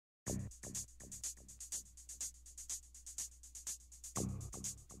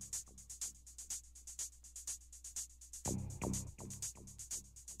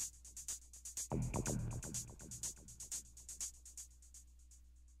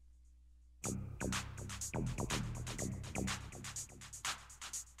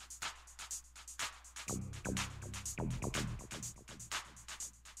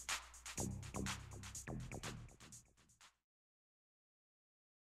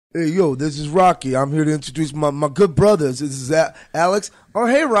Hey, yo, this is Rocky. I'm here to introduce my good brothers. This is Alex. Oh,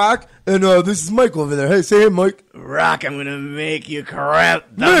 hey, Rock. And this is Mike over there. Hey, say hey, Mike. Rock, I'm gonna make you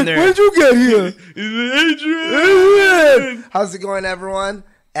crap Man, thunder. when'd you get here? Adrian! How's it going, everyone?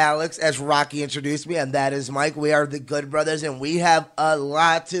 Alex, as Rocky introduced me, and that is Mike. We are the Good Brothers, and we have a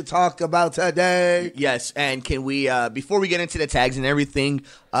lot to talk about today. Yes, and can we, before we get into the tags and everything,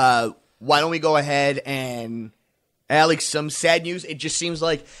 why don't we go ahead and, Alex, some sad news. It just seems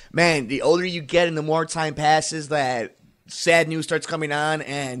like, man, the older you get and the more time passes, that sad news starts coming on,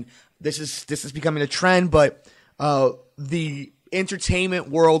 and this is becoming a trend, but the entertainment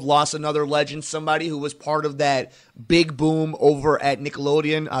world lost another legend, somebody who was part of that big boom over at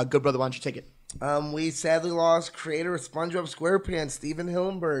Nickelodeon. Good brother, why don't you take it? We sadly lost creator of SpongeBob SquarePants, Steven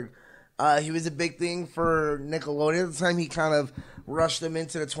Hillenburg. He was a big thing for Nickelodeon at the time. He kind of rushed them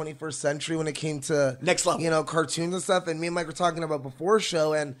into the 21st century when it came to Next level. cartoons and stuff. And me and Mike were talking about before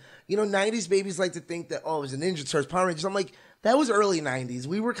show, and 90s babies like to think that it was a Ninja Turtles, Power Rangers. I'm like, that was early 90s.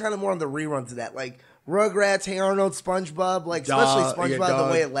 We were kind of more on the reruns of that, like Rugrats, Hey Arnold, SpongeBob, like especially SpongeBob,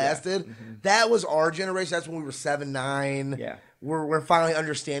 the way it lasted. Yeah. Mm-hmm. That was our generation. That's when we were 7, 9. Yeah. We're finally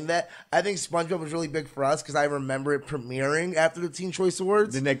understanding that. I think SpongeBob was really big for us because I remember it premiering after the Teen Choice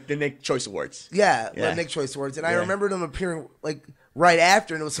Awards. The Nick Choice Awards. Yeah, the Nick Choice Awards. And I remember them appearing like right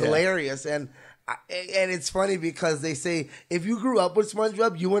after, and it was hilarious. And it's funny because they say if you grew up with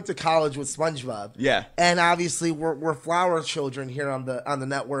SpongeBob, you went to college with SpongeBob. Yeah. And obviously we're flower children here on the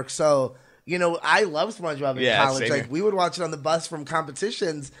network. So, I love SpongeBob in college. Like we would watch it on the bus from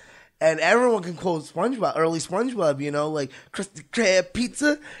competitions. And everyone can quote SpongeBob, early SpongeBob, like Krusty Krab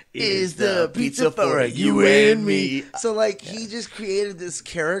pizza is the pizza for you and me. So, he just created this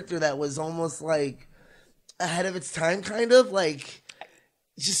character that was almost like ahead of its time, kind of like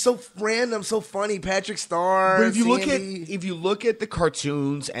just so random, so funny. Patrick Star. But if you look at the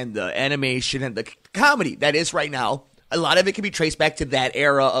cartoons and the animation and the comedy that is right now, a lot of it can be traced back to that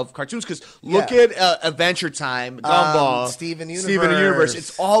era of cartoons. Because look at Adventure Time, Gumball, Steven Universe.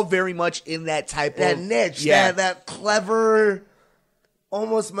 It's all very much in that type that of niche, that clever,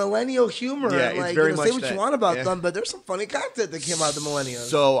 almost millennial humor. Yeah, it's very much say what you want about them, but there's some funny content that came out of the millennials.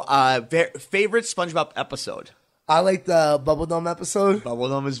 So, favorite SpongeBob episode? I like the Bubblegum episode.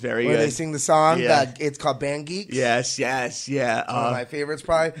 Bubblegum is very where good. They sing the song. It's called Band Geeks. Yes, yeah. One of my favorites,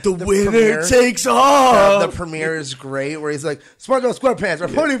 probably. The winner premiere, takes all. The premiere is great, where he's like, SpongeBob SquarePants,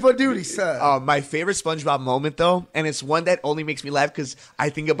 reporting for duty, sir. My favorite SpongeBob moment, though, and it's one that only makes me laugh because I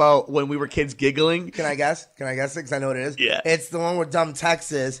think about when we were kids giggling. Can I guess it? Because I know what it is. Yeah. It's the one where Dumb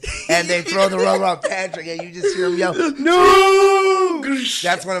Tex is, and they throw the rubber on Patrick, and you just hear him yell, no!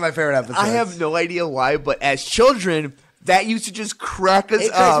 That's one of my favorite episodes. I have no idea why, but as children, that used to just crack us up.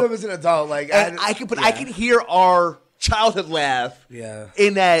 It cracks me up as an adult. I can hear our childhood laugh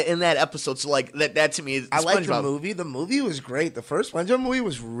in that episode. So that to me is I like the movie. The movie was great. The first SpongeBob movie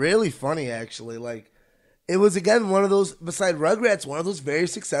was really funny, actually. It was, again, one of those, beside Rugrats, one of those very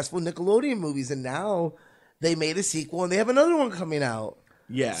successful Nickelodeon movies. And now they made a sequel and they have another one coming out.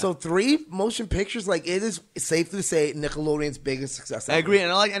 Yeah. So 3 motion pictures, it is safe to say Nickelodeon's biggest success ever. I agree, and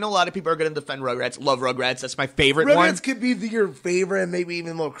I know a lot of people are going to defend Rugrats. Love Rugrats. That's my favorite one. Rugrats could be your favorite and maybe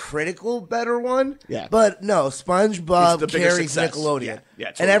even more critical, better one. Yeah. But no, SpongeBob carries success. Nickelodeon.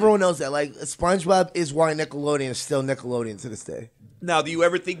 Yeah, totally. And everyone knows that. SpongeBob is why Nickelodeon is still Nickelodeon to this day. Now, do you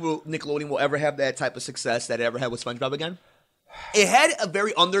ever think Nickelodeon will ever have that type of success that it ever had with SpongeBob again? It had a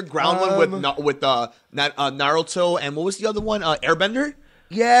very underground one with Naruto, and what was the other one? Airbender?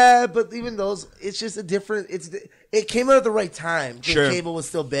 Yeah, but even those, it's just a different. It came out at the right time. Sure. Cable was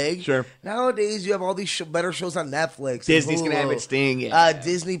still big. Sure. Nowadays, you have all these better shows on Netflix. Disney's gonna have its thing. Yeah.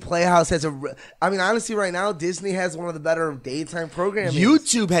 Disney Playhouse has honestly, right now, Disney has one of the better daytime programs.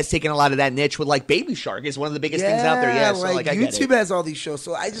 YouTube has taken a lot of that niche with Baby Shark is one of the biggest things out there. Yeah, so YouTube has all these shows.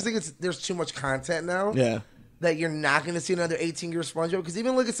 So I just think there's too much content now. Yeah. That you're not going to see another 18-year SpongeBob, because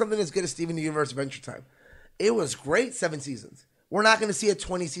even look at something as good as Steven Universe Adventure Time. It was great, 7 seasons. We're not going to see a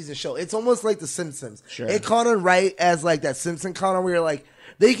 20-season show. It's almost like The Simpsons. Sure. It caught on right as that Simpson caught on where you're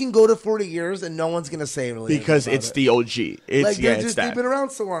they can go to 40 years and no one's going to say really because it's the OG. They've been around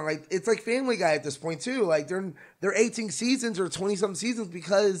so long. It's like Family Guy at this point too. They're 18 seasons or 20-something seasons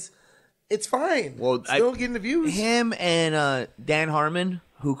because it's fine. Well, still getting the views. Him and Dan Harmon,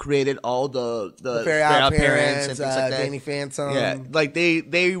 who created all the Fairy Odd Parents and things like that. Danny Phantom. Yeah,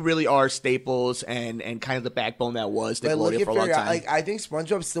 they really are staples and kind of the backbone that was Nickelodeon for a long time. I think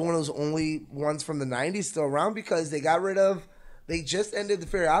SpongeBob's still one of those only ones from the 90s still around because they just ended the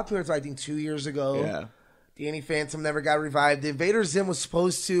Fairy Odd Parents, I think, 2 years ago. Yeah. Danny Phantom never got revived. Invader Zim was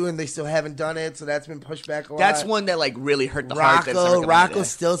supposed to, and they still haven't done it, so that's been pushed back a lot. That's one that like really hurt the heart.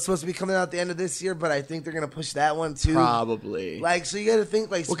 Rocco's still supposed to be coming out at the end of this year, but I think they're gonna push that one too. Probably. Like, so you got to think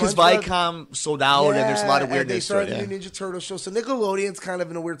like because Viacom sold out, and there's a lot of weirdness. They started the new Ninja Turtle show, so Nickelodeon's kind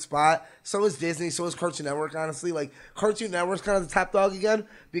of in a weird spot. So is Disney. So is Cartoon Network. Honestly, like Cartoon Network's kind of the top dog again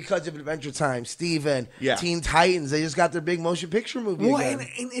because of Adventure Time, Steven, Teen Titans. They just got their big motion picture movie again.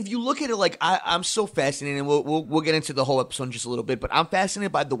 And if you look at it, like I'm so fascinated, and we'll get into the whole episode in just a little bit, but I'm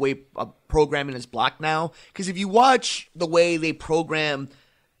fascinated by the way programming is blocked now. Because if you watch the way they program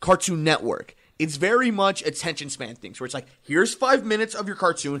Cartoon Network, it's very much attention span things, where it's like, here's 5 minutes of your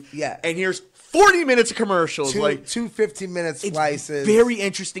cartoon, and here's 40 minutes of commercials. Two 15-minute slices. It's very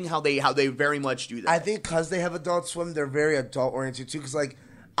interesting how they very much do that. I think because they have Adult Swim, they're very adult-oriented too. Because like,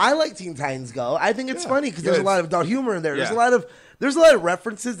 I like Teen Titans Go. I think it's funny because there's a lot of adult humor in there. There's a lot of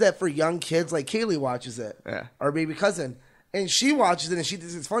references that for young kids, like Kaylee watches it, our baby cousin. And she watches it and she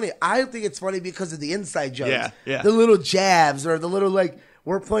thinks it's funny. I think it's funny because of the inside jokes. The little jabs or the little like,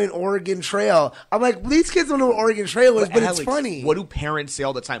 we're playing Oregon Trail. I'm like, these kids don't know what Oregon Trail is, but Alex, it's funny. What do parents say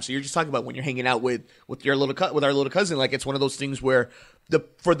all the time? So you're just talking about when you're hanging out with our little cousin. Like, it's one of those things where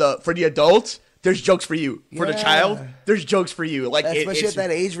for the adult, there's jokes for you. For the child, there's jokes for you. Like, especially at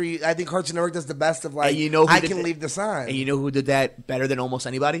that age where I think Cartoon Network does the best of like, I can leave this on. And you know who did that better than almost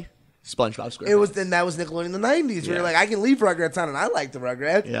anybody? SpongeBob SquarePants. That was Nickelodeon in the 90s. Where you're like, I can leave Rugrats on, and I like the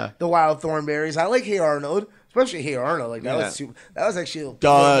Rugrats. The Wild Thornberries. I like Hey Arnold. Especially Hey Arnold. Like, that was actually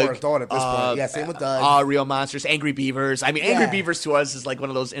Doug, more thought at this point. Yeah, same with Doug. Real Monsters, Angry Beavers. I mean, Angry Beavers to us is like one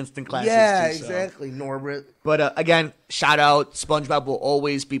of those instant classics. Yeah, too, exactly. Norbert. But again, shout out. SpongeBob will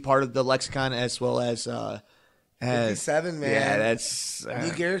always be part of the lexicon, as well as 57, man. Yeah, that's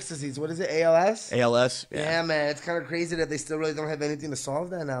Lou Gehrig's disease. What is it? ALS? ALS. Yeah, man. It's kind of crazy that they still really don't have anything to solve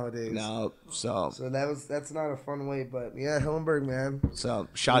that nowadays. No, so that's not a fun way, but yeah, Hillenburg, man. So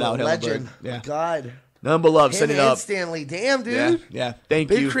shout out legend. Hillenburg. Yeah. God. None but love. Send it up. Stanley. Damn, dude. Yeah. Thank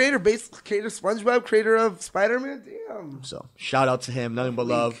you. Big creator of SpongeBob, creator of Spider-Man. Damn. So shout out to him. Nothing but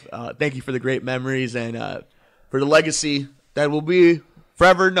love. Thank you for the great memories and for the legacy that will be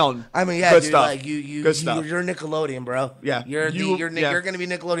forever known. I mean, yeah, good dude, stuff. Like you're Nickelodeon, bro. Yeah, you're going to be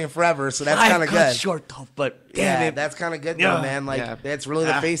Nickelodeon forever. So that's kind of good. Short though, but damn it, that's kind of good, though, man. Like that's really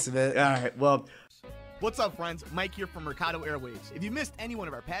the face of it. All right, well. What's up, friends? Mike here from Mercado Airwaves. If you missed any one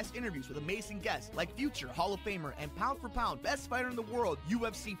of our past interviews with amazing guests like Future, Hall of Famer, and pound for pound best fighter in the world,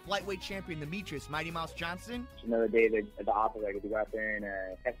 UFC flyweight champion Demetrius Mighty Mouse Johnson. Another day at the office, I get to go out there and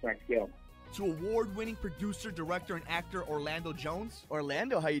test my skill. To award-winning producer, director, and actor Orlando Jones.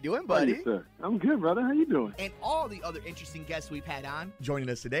 Orlando, how you doing, buddy? Hey, sir. I'm good, brother. How you doing? And all the other interesting guests we've had on. Joining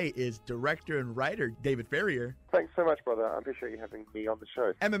us today is director and writer David Farrier. Thanks so much, brother. I appreciate you having me on the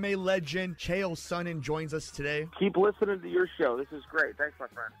show. MMA legend Chael Sonnen joins us today. Keep listening to your show. This is great. Thanks, my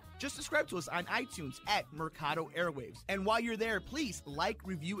friend. Just subscribe to us on iTunes at Mercado Airwaves. And while you're there, please like,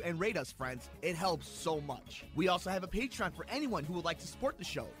 review, and rate us, friends. It helps so much. We also have a Patreon for anyone who would like to support the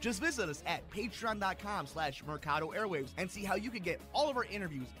show. Just visit us at patreon.com/Mercado Airwaves and see how you can get all of our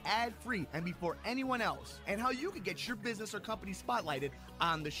interviews ad-free and before anyone else, and how you can get your business or company spotlighted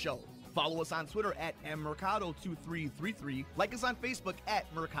on the show. Follow us on Twitter at mmercado2333. Like us on Facebook at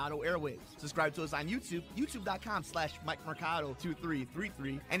Mercado Airwaves. Subscribe to us on YouTube,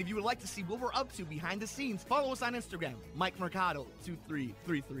 youtube.com/MikeMercado2333. And if you would like to see what we're up to behind the scenes, follow us on Instagram,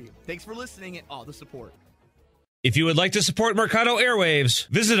 MikeMercado2333. Thanks for listening and all the support. If you would like to support Mercado Airwaves,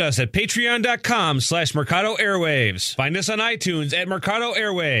 visit us at patreon.com/Mercado Airwaves. Find us on iTunes at Mercado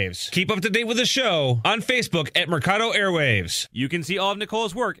Airwaves. Keep up to date with the show on Facebook at Mercado Airwaves. You can see all of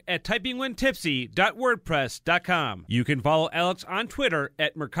Nicole's work at typingwhentipsy.wordpress.com. You can follow Alex on Twitter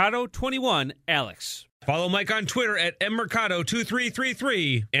at Mercado21Alex. Follow Mike on Twitter at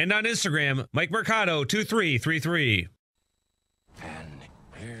mmercado2333 and on Instagram, MikeMercado2333. And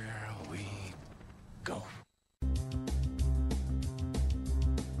here we go.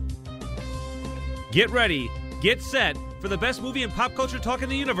 Get ready, get set for the best movie and pop culture talk in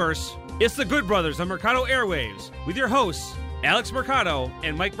the universe. It's The Good Brothers on Mercado Airwaves with your hosts, Alex Mercado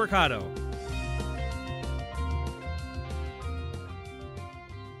and Mike Mercado.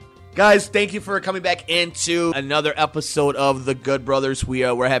 Guys, thank you for coming back into another episode of The Good Brothers.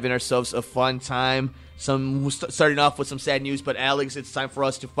 We're having ourselves a fun time. Starting off with some sad news, but Alex, it's time for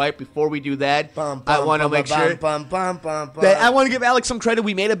us to fight. Before we do that, I want to make sure that I want to give Alex some credit.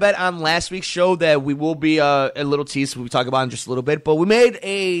 We made a bet on last week's show that we will be a little tease. We'll talk about in just a little bit, but we made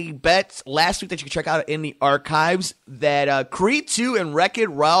a bet last week that you can check out in the archives that Creed 2 and Wreck-It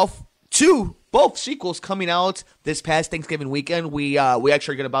Ralph 2 both sequels coming out this past Thanksgiving weekend. We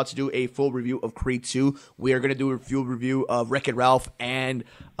actually are about to do a full review of Creed 2. We are going to do a full review of Wreck-It Ralph and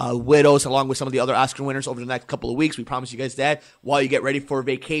Widows, along with some of the other Oscar winners over the next couple of weeks. We promise you guys that while you get ready for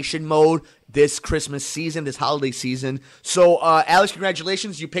vacation mode this Christmas season, this holiday season. So, Alex,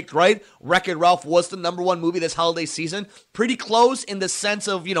 congratulations. You picked right. Wreck-It Ralph was the number one movie this holiday season. Pretty close in the sense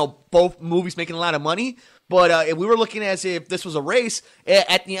of, both movies making a lot of money. But if we were looking as if this was a race,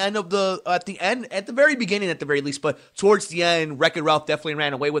 at the very beginning, at the very least, but towards the end, Wreck-It Ralph definitely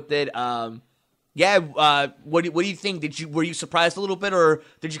ran away with it. What do you think? Were you surprised a little bit, or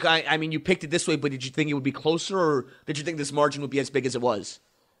did you? I mean, you picked it this way, but did you think it would be closer, or did you think this margin would be as big as it was?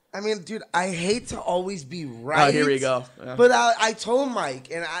 I mean, dude, I hate to always be right. Oh, here we go. Yeah. But I told Mike,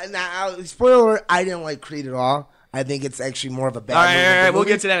 and spoiler alert, I didn't like Creed at all. I think it's actually more of a bad movie. All right, we'll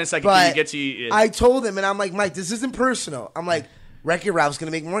get to that in a second. But I told him, and I'm like, Mike, this isn't personal. I'm like, Wreck-It Ralph's going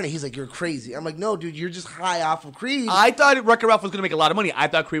to make more money. He's like, you're crazy. I'm like, no, dude, you're just high off of Creed. I thought Wreck-It Ralph was going to make a lot of money. I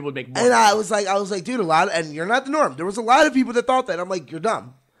thought Creed would make more. And I was like, dude, and you're not the norm. There was a lot of people that thought that. I'm like, you're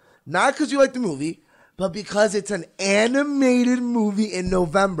dumb. Not because you like the movie, but because it's an animated movie in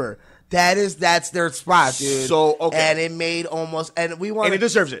November. That's their spot, dude. So, okay. And it made almost, and it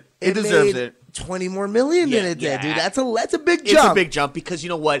deserves it. It deserves it. 20 more million than it did, dude. That's a big jump. It's a big jump because you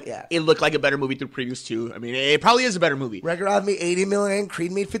know what? Yeah. It looked like a better movie through previews too. I mean, it probably is a better movie. Wreck-It Ralph made 80 million.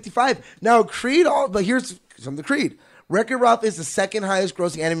 Creed made 55. Now, but here's some of the Creed. Wreck-It Ralph is the second highest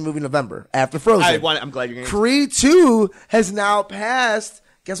grossing anime movie in November after Frozen. I'm glad you're going to Creed 2 has now passed,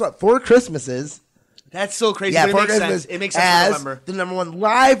 guess what, 4 Christmases. That's so crazy. Yeah, but it makes sense as in November. The number one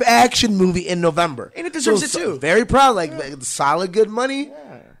live action movie in November. And it deserves it too. Very proud. Solid, good money.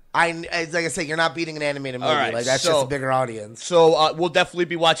 Yeah. Like I say, you're not beating an animated movie. Right, that's just a bigger audience. So we'll definitely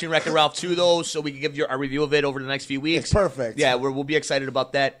be watching Wreck-It Ralph 2, though, so we can give you our review of it over the next few weeks. It's perfect. Yeah, we'll be excited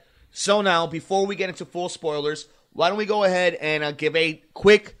about that. So now, before we get into full spoilers, why don't we go ahead and give a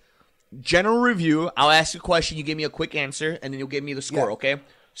quick general review. I'll ask you a question, you give me a quick answer, and then you'll give me the score, okay?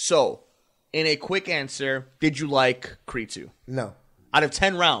 So, in a quick answer, did you like Creed 2? No. Out of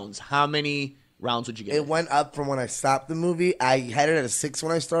 10 rounds, how many rounds would you give it? It went up from when I stopped the movie. I had it at a 6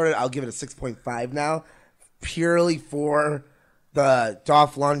 when I started. I'll give it a 6.5 now, purely for the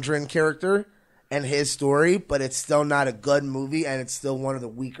Dolph Lundgren character and his story, but it's still not a good movie, and it's still one of the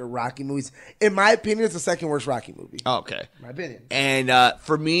weaker Rocky movies. In my opinion, it's the second worst Rocky movie. Oh, okay. My opinion. And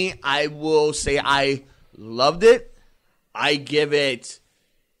for me, I will say I loved it. I give it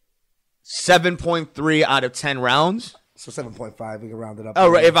 7.3 out of 10 rounds. So 7.5, we can round it up. Oh,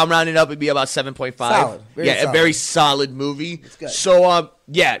 right. If I'm rounding it up, it'd be about 7.5. Solid. Solid. A very solid movie. It's good. So,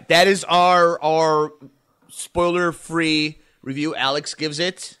 that is our spoiler-free review. Alex gives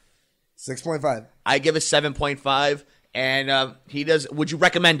it 6.5. I give it 7.5, and he does. Would you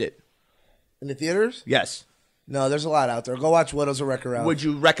recommend it in the theaters? Yes. No, there's a lot out there. Go watch Widows or Wreck-It Ralph. Would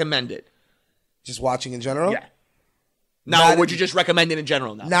you recommend it? Just watching in general? Yeah. Now, would you just recommend it in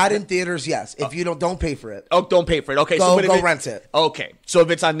general now? Not in theaters, yes. If you don't pay for it. Oh, don't pay for it. Okay, go rent it. Okay, so if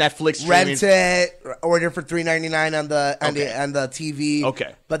it's on Netflix, rent it. Order for $3.99 on the TV.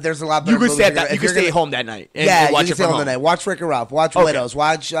 Okay, but there's a lot better. You can stay. You can stay home that night. And watch you can stay home that night. Watch Wreck-It Ralph. Watch Widows.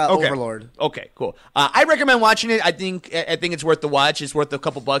 Watch Overlord. Okay, cool. I recommend watching it. I think it's worth the watch. It's worth a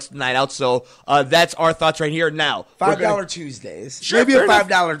couple bucks the night out. So that's our thoughts right here. Now, $5 Tuesdays. Sure, maybe a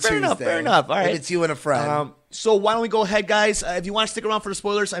 $5 Tuesday. Fair enough. All right, if it's you and a friend. So why don't we go ahead, guys? If you want to stick around for the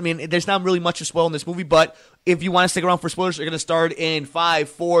spoilers, I mean, there's not really much to spoil in this movie, but if you want to stick around for spoilers, we're going to start in 5,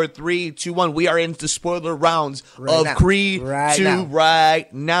 4, 3, 2, 1. We are into spoiler rounds of Creed 2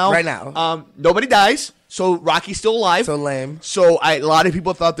 right now. Right now. Nobody dies. So Rocky's still alive. So lame. So a lot of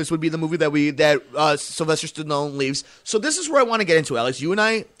people thought this would be the movie that Sylvester Stallone leaves. So this is where I want to get into, Alex. You and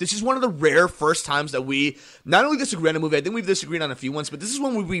I, this is one of the rare first times that we not only disagree on a movie, I think we've disagreed on a few ones, but this is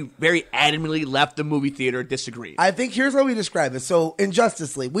when we very adamantly left the movie theater disagreed. I think here's how we describe it. So in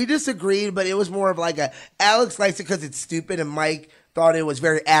Justice League, we disagreed, but it was more of like Alex likes it because it's stupid, and Mike thought it was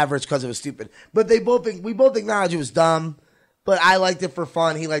very average because it was stupid. But we both acknowledge it was dumb. But I liked it for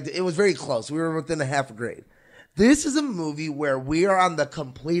fun. He liked it. It was very close. We were within a half a grade. This is a movie where we are on the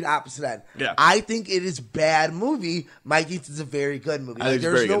complete opposite end. Yeah. I think it is a bad movie. Mike thinks it's a very good movie.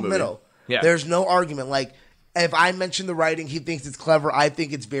 There's no middle. Yeah. There's no argument. Like, if I mention the writing, he thinks it's clever. I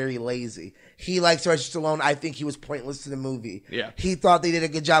think it's very lazy. He likes Sylvester Stallone. I think he was pointless to the movie. Yeah. He thought they did a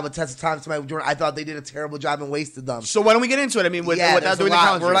good job with Tessa Thompson. I thought they did a terrible job and wasted them. So why don't we get into it? I mean, without doing the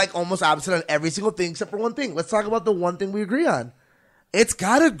calendar. We're like almost opposite on every single thing except for one thing. Let's talk about the one thing we agree on. It's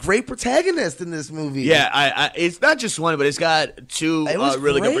got a great protagonist in this movie. Yeah, it's not just one, but it's got two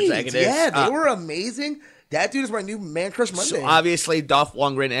really good protagonists. Yeah, they were amazing. That dude is my new Man Crush Monday. So obviously, Dolph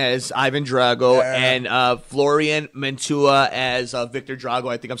Lundgren as Ivan Drago and Florian Mantua as Victor Drago.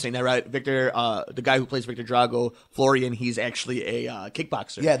 I think I'm saying that right. Victor, the guy who plays Victor Drago, Florian, he's actually a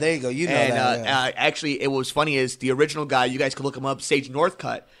kickboxer. Yeah, there you go. You know and, that. Actually, it was funny is the original guy, you guys can look him up, Sage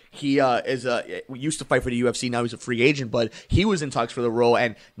Northcutt. He used to fight for the UFC. Now he's a free agent, but he was in talks for the role.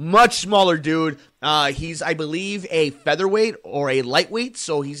 And much smaller dude. He's, I believe, a featherweight or a lightweight.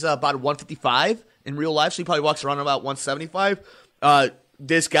 So he's about 155 in real life. So he probably walks around about 175.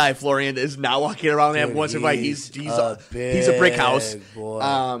 This guy Florian is now walking around at 175. He's a brick house.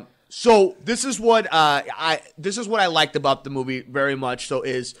 Boy. So this is what I liked about the movie very much. So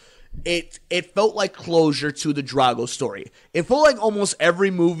is. It felt like closure to the Drago story. It felt like almost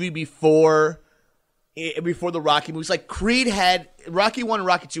every movie before the Rocky movies. Like Rocky 1 and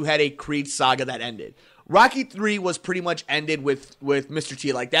Rocky 2 had a Creed saga that ended. Rocky 3 was pretty much ended with Mr.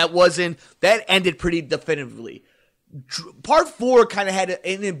 T. Like that ended pretty definitively. Part 4 kind of had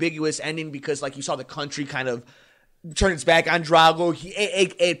an ambiguous ending because like you saw the country kind of turn its back on Drago.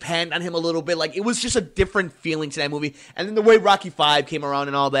 It panned on him a little bit. Like it was just a different feeling to that movie. And then the way Rocky 5 came around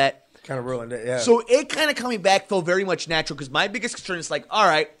and all that kind of ruined it. Yeah. So it kind of coming back felt very much natural because my biggest concern is like, all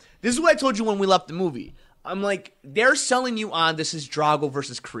right, this is what I told you when we left the movie. I'm like, they're selling you on this is Drago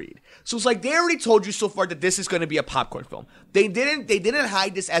versus Creed. So it's like they already told you so far that this is going to be a popcorn film. They didn't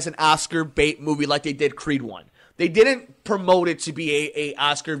hide this as an Oscar bait movie like they did Creed 1. They didn't promote it to be a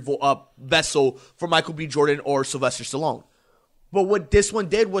Oscar vessel for Michael B. Jordan or Sylvester Stallone. But what this one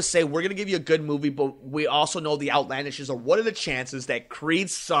did was say, we're going to give you a good movie, but we also know the outlandishes are what are the chances that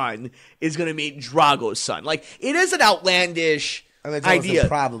Creed's son is going to meet Drago's son? Like, it is an outlandish idea.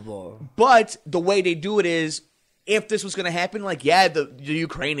 Improbable. But the way they do it is, if this was going to happen, like, yeah, the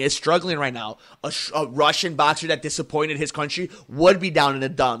Ukraine is struggling right now. A Russian boxer that disappointed his country would be down in the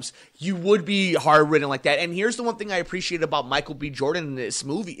dumps. You would be hard-ridden like that. And here's the one thing I appreciate about Michael B. Jordan in this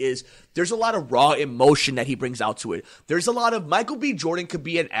movie is there's a lot of raw emotion that he brings out to it. There's a lot of Michael B. Jordan could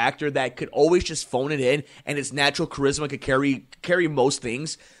be an actor that could always just phone it in, and his natural charisma could carry most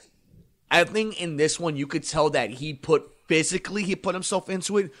things. I think in this one, you could tell that he put himself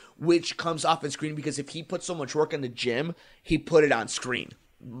into it, which comes off on screen because if he put so much work in the gym, he put it on screen.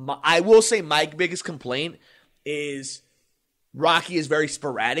 I will say my biggest complaint is Rocky is very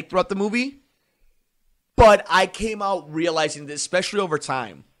sporadic throughout the movie, but I came out realizing that, especially over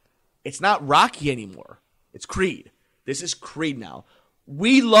time, it's not Rocky anymore. It's Creed. This is Creed now.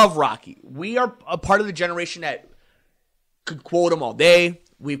 We love Rocky. We are a part of the generation that could quote him all day.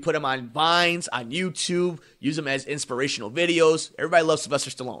 We put him on Vines, on YouTube, use him as inspirational videos. Everybody loves Sylvester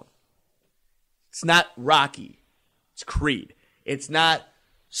Stallone. It's not Rocky. It's Creed. It's not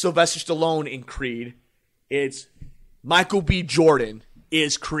Sylvester Stallone in Creed. It's Michael B. Jordan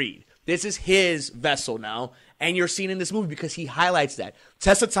is Creed. This is his vessel now, and you're seeing in this movie because he highlights that.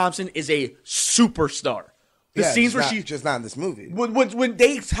 Tessa Thompson is a superstar. The scenes where she's just not in this movie. When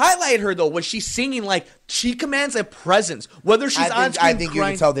they highlight her though, when she's singing, like she commands a presence. Whether she's on screen, I think you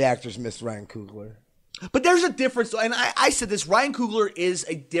can tell the actors missed Ryan Coogler. But there's a difference, and I said this. Ryan Coogler is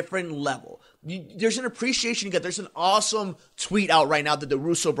a different level. There's an appreciation you get. There's an awesome tweet out right now that the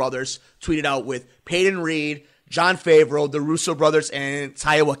Russo brothers tweeted out with Peyton Reed, Jon Favreau, the Russo brothers, and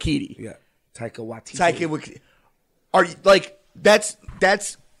Taika Waititi. Yeah, Taika Waititi. Are like that's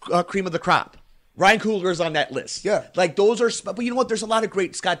cream of the crop. Ryan Coogler is on that list. Yeah. Like, those are... But you know what? There's a lot of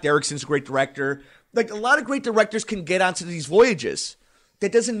great... Scott Derrickson's a great director. Like, a lot of great directors can get onto these voyages.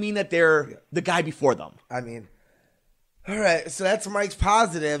 That doesn't mean that they're the guy before them. I mean... All right, so that's Mike's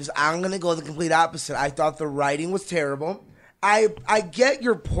positives. I'm going to go the complete opposite. I thought the writing was terrible. I get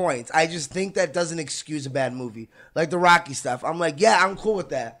your point. I just think that doesn't excuse a bad movie. Like the Rocky stuff. I'm like, yeah, I'm cool with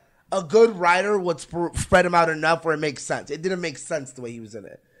that. A good writer would spread him out enough where it makes sense. It didn't make sense the way he was in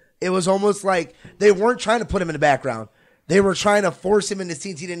it. It was almost like they weren't trying to put him in the background. They were trying to force him into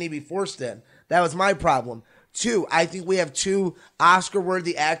scenes he didn't need to be forced in. That was my problem. 2, I think we have 2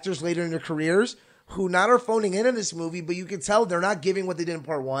 Oscar-worthy actors later in their careers who not are phoning in this movie, but you can tell they're not giving what they did in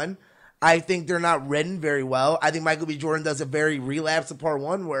part 1. I think they're not written very well. I think Michael B. Jordan does a very relapse in part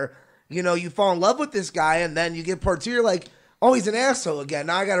 1 where, you know, you fall in love with this guy and then you get part 2, you're like, oh, he's an asshole again.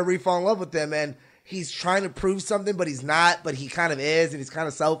 Now I got to re-fall in love with him. And he's trying to prove something, but he's not, but he kind of is, and he's kind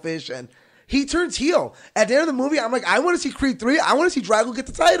of selfish, and he turns heel. At the end of the movie, I'm like, I want to see Creed 3. I want to see Drago get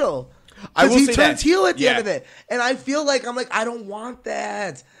the title. Because he turns heel at the end of it. And I feel like, I'm like, I don't want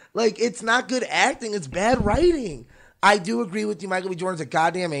that. Like, it's not good acting. It's bad writing. I do agree with you. Michael B. Jordan's a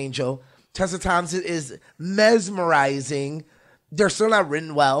goddamn angel. Tessa Thompson is mesmerizing. They're still not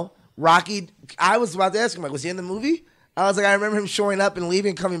written well. Rocky, I was about to ask him, like, was he in the movie? I was like, I remember him showing up and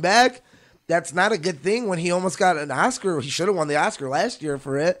leaving, coming back. that's not a good thing when he almost got an Oscar. He should have won the Oscar last year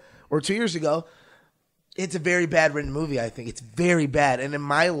for it, or 2 years ago. It's a very bad written movie, I think. It's very bad. And in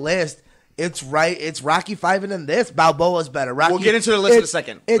my list, it's right. It's Rocky 5 and then this. Balboa's better. Rocky, we'll get into the list in a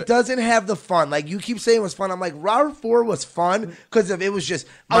second. It doesn't have the fun. Like, you keep saying it was fun. I'm like, Rocky 4 was fun because it was just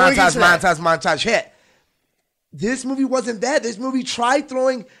montage, hit. This movie wasn't that. This movie tried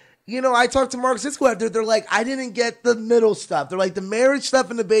throwing... I talked to Mark Sisco after. They're like, I didn't get the middle stuff. They're like, the marriage stuff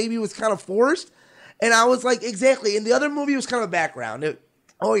and the baby was kind of forced. And I was like, exactly. And the other movie was kind of background.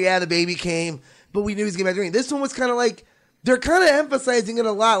 The baby came... But we knew he was going to be doing. This one was kind of like, they're kind of emphasizing it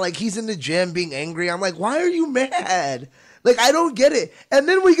a lot. Like, he's in the gym being angry. I'm like, why are you mad? Like, I don't get it. And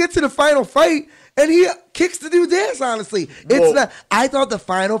then we get to the final fight, and he kicks the dude's ass, honestly. It's not. I thought the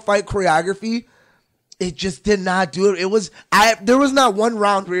final fight choreography, it just did not do it. There was not one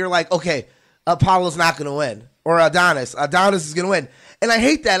round where you're like, okay, Apollo's not going to win. Or Adonis. Adonis is going to win. And I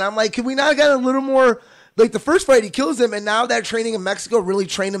hate that. I'm like, can we not get a little more... Like, the first fight, he kills him, and now that training in Mexico really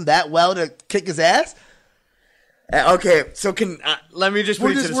trained him that well to kick his ass? Okay, so let me just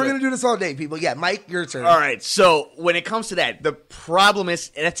put it this way. We're going to do this all day, people. Yeah, Mike, your turn. All right, so when it comes to that, the problem is,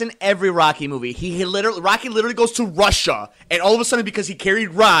 that's in every Rocky movie. Rocky literally goes to Russia, and all of a sudden, because he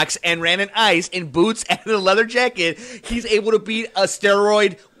carried rocks and ran in ice in boots and a leather jacket, he's able to beat a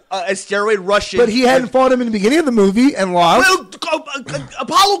steroid Russian. But he hadn't fought him in the beginning of the movie and lost. Well,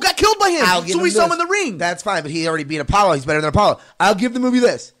 Apollo got killed by him, so we saw him in the ring. That's fine, but he already beat Apollo. He's better than Apollo. I'll give the movie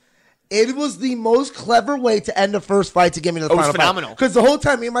this. It was the most clever way to end the first fight to get me to the final fight. It was phenomenal. Because the whole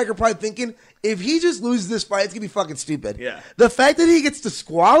time, me and Mike are probably thinking, if he just loses this fight, it's going to be fucking stupid. Yeah. The fact that he gets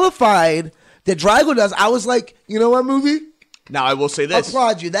disqualified, that Drago does, I was like, you know what, movie? Now, I will say this.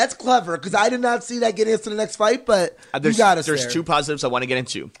 Applaud you. That's clever, because I did not see that getting us to the next fight, but you got us There's two positives I want to get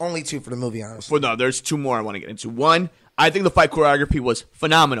into. Only two for the movie, honestly. There's two more I want to get into. One, I think the fight choreography was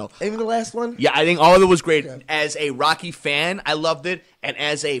phenomenal. Even the last one? Yeah, I think all of it was great. Okay. As a Rocky fan, I loved it. And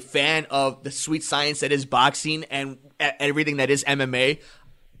as a fan of the sweet science that is boxing and everything that is MMA,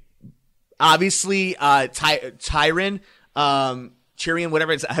 obviously, Tyrion,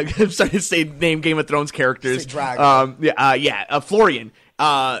 whatever it's, I'm starting to say name Game of Thrones characters. Florian.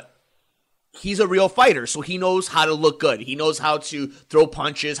 He's a real fighter, so he knows how to look good. He knows how to throw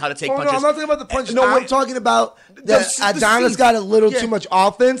punches, how to take punches. No, I'm not talking about the punches. I'm talking about that Adonis got a little too much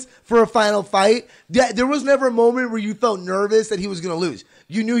offense for a final fight. There was never a moment where you felt nervous that he was going to lose.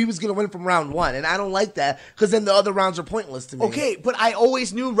 You knew he was going to win from round one, and I don't like that because then the other rounds are pointless to me. Okay, but I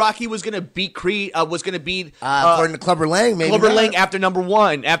always knew Rocky was going to beat Creed, according to Clubber Lang, maybe. Clubber Lang after number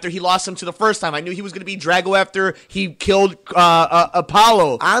one, after he lost him to the first time. I knew he was going to beat Drago after he killed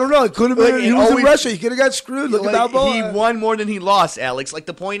Apollo. I don't know. It could have been. He was in Russia. He could have got screwed. Look at Balboa. He won more than he lost, Alex. Like,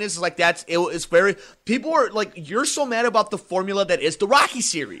 the point is, like, it's very. People are like, you're so mad about the formula that is the Rocky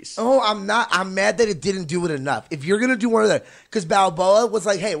series. Oh, I'm not. I'm mad that it didn't do it enough. If you're going to do one of that, because Balboa was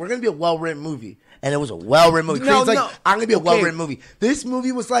like, hey, we're going to be a well-written movie. And it was a well-written movie. I'm going to be a well-written movie. This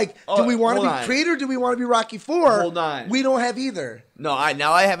movie was like, do we want to be Creed or do we want to be Rocky 4? Hold on. We don't have either. No,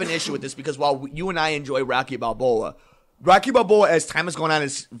 now I have an issue with this because while you and I enjoy Rocky Balboa, as time has gone on,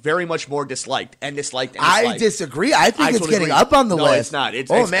 is very much more disliked. I disagree. I think it's getting up on the list. No, it's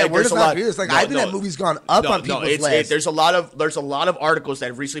not. We're just not here. I think that movie's gone up on people's list. There's a lot of articles that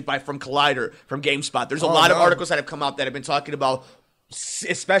have recently from Collider, from GameSpot. There's a lot of articles that have come out that have been talking about,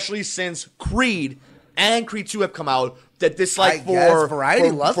 especially since Creed and Creed 2 have come out, that dislike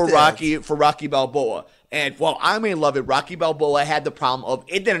for Rocky Balboa. And while I may love it, Rocky Balboa had the problem of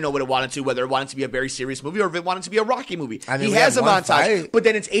it didn't know what it wanted to, whether it wanted to be a very serious movie or if it wanted to be a Rocky movie. I mean, he has a montage, but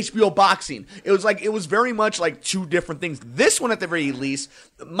then it's HBO boxing. It was very much like two different things. This one, at the very least,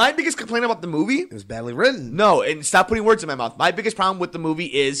 my biggest complaint about the movie, it was badly written. No, and stop putting words in my mouth. My biggest problem with the movie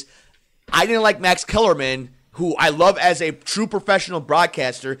is I didn't like Max Kellerman, who I love as a true professional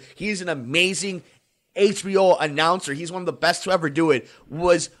broadcaster. He's an amazing HBO announcer. He's one of the best to ever do it.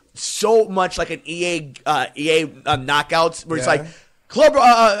 Was so much like an EA knockouts where it's like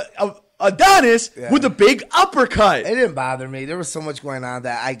Adonis with a big uppercut. It didn't bother me. There was so much going on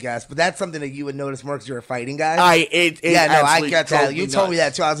that, I guess. But that's something that you would notice more because you're a fighting guy. I get that. You told me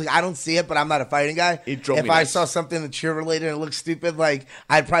that too. I was like, I don't see it, but I'm not a fighting guy. If I saw something that's cheer related and it looks stupid, like,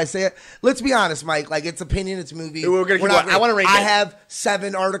 I'd probably say it. Let's be honest, Mike. Like, it's opinion, it's movie. I want to rate it. I have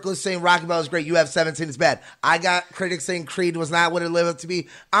 7 articles saying Rocky Balboa is great. You have 7 saying it's bad. I got critics saying Creed was not what it lived up to be.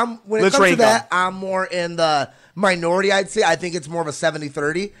 When it comes to that, I'm more in the minority, I'd say. I think it's more of a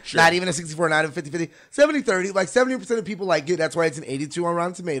 70-30. Sure. Not even a 64, not even 50-50. 70-30. Like, 70% of people like it. That's why it's an 82 on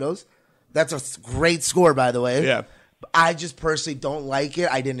Rotten Tomatoes. That's a great score, by the way. Yeah. I just personally don't like it.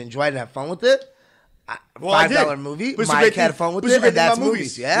 I didn't enjoy it. I didn't have fun with it. $5 movie. Mike had fun with it, and that's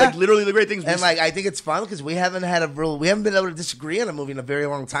movies. Yeah, like literally the great things. And like I think it's fun because we haven't been able to disagree on a movie in a very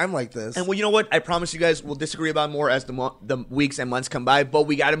long time like this. And well, you know what? I promise you guys we'll disagree about more as the weeks and months come by. But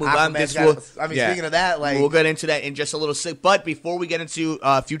we got to move on. Speaking of that, like we'll get into that in just a little sec. But before we get into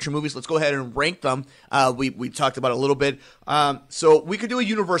future movies, let's go ahead and rank them. We talked about it a little bit. So we could do a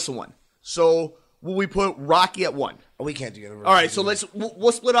universal one. So will we put Rocky at 1? Oh, we can't do universal. All right, so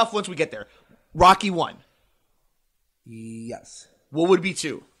we'll split off once we get there. Rocky 1. Yes. What would be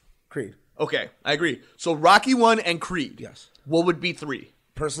 2? Creed. Okay, I agree. So Rocky 1 and Creed. Yes. What would be 3?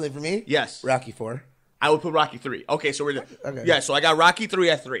 Personally for me? Yes. Rocky 4. I would put Rocky 3. Okay, so we're okay. Yeah, so I got Rocky 3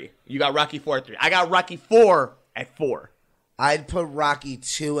 at 3. You got Rocky 4 at 3. I got Rocky 4 at 4. I'd put Rocky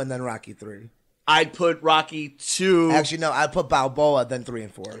 2 and then Rocky 3. I'd put Rocky 2. Actually, no, I'd put Balboa, then 3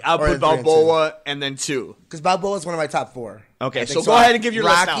 and 4. I'll put Balboa and then 2. Because Balboa is one of my top 4. Okay, so go ahead and give your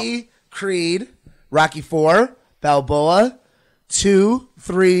list now. Rocky, Creed, Rocky 4, Balboa, 2,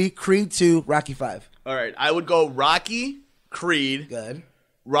 3, Creed 2, Rocky 5. All right, I would go Rocky, Creed. Good.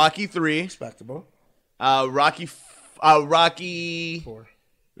 Rocky 3. Respectable. Rocky 4.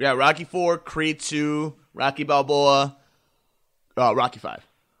 Yeah, Rocky 4, Creed 2, Rocky Balboa, Rocky 5.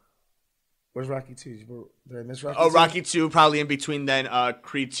 Where's Rocky 2? Did I miss Rocky 2? Oh, Rocky 2 probably in between then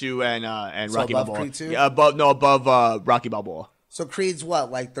Creed 2 and so Rocky above Balboa. Creed 2? Yeah, above Rocky Balboa. So Creed's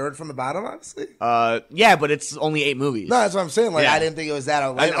what, like third from the bottom, honestly? Yeah, but it's only 8 movies. No, that's what I'm saying. Like, yeah. I didn't think it was that.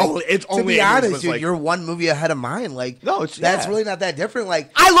 Like, it's only to be 8 honest, movies, dude, like, you're one movie ahead of mine. Like, no, that's really not that different.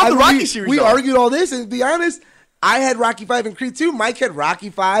 Like, I love the Rocky series. We argued all this, and to be honest, I had Rocky 5 and Creed 2. Mike had Rocky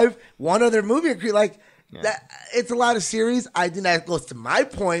 5, one other movie, and Creed. Like, that, it's a lot of series. I think that goes to my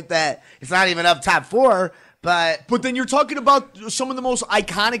point that it's not even up top 4. But then you're talking about some of the most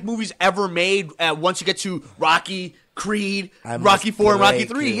iconic movies ever made. Once you get to Rocky, Creed, Rocky 4, and Rocky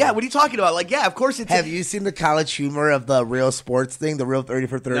 3. Yeah, what are you talking about? Like, yeah, of course it's... Have you seen the college humor of the Real Sports thing, the Real 30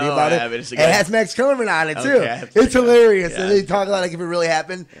 for 30 no, about it? It has Max Kellerman on it, too. It's hilarious. Yeah. And they talk about, like, if it really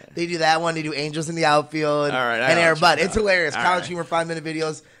happened, they do that one. They do Angels in the Outfield and Air Bud. It's hilarious. College humor, 5-minute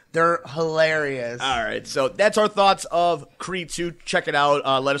videos. They're hilarious. All right, so that's our thoughts of Creed 2. Check it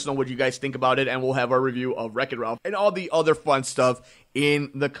out. Let us know what you guys think about it, and we'll have our review of Wreck-It Ralph and all the other fun stuff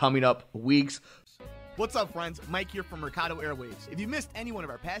in the coming up weeks. What's up, friends? Mike here from Mercado Airwaves. If you missed any one of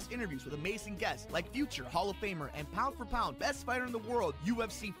our past interviews with amazing guests like future Hall of Famer and pound for pound best fighter in the world,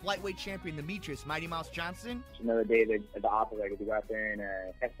 UFC flyweight champion Demetrius Mighty Mouse Johnson, another day at the office, I get to go out there and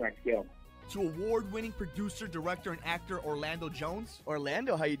test my skill. To award-winning producer, director, and actor Orlando Jones.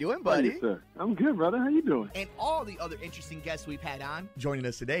 Orlando, how you doing, buddy? Hey, sir. I'm good, brother. How you doing? And all the other interesting guests we've had on. Joining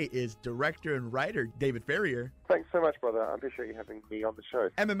us today is director and writer David Ferrier. Thanks so much, brother. I appreciate you having me on the show.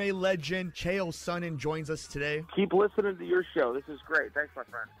 MMA legend Chael Sonnen joins us today. Keep listening to your show. This is great. Thanks, my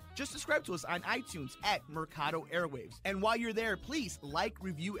friend. Just subscribe to us on iTunes at Mercado Airwaves. And while you're there, please like,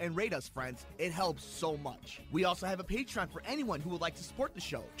 review, and rate us, friends. It helps so much. We also have a Patreon for anyone who would like to support the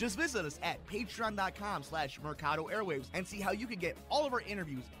show. Just visit us at patreon.com/Mercado Airwaves and see how you can get all of our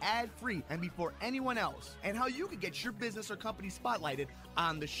interviews ad-free and before anyone else, and how you can get your business or company spotlighted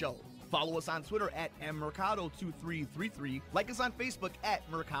on the show. Follow us on Twitter at mmercado2333. Like us on Facebook at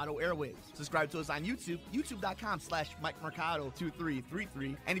Mercado Airwaves. Subscribe to us on YouTube,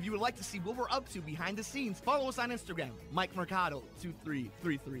 youtube.com/MikeMercado2333. And if you would like to see what we're up to behind the scenes, follow us on Instagram,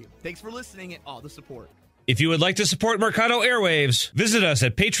 MikeMercado2333. Thanks for listening and all the support. If you would like to support Mercado Airwaves, visit us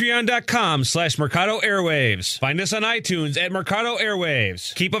at patreon.com/Mercado Airwaves. Find us on iTunes at Mercado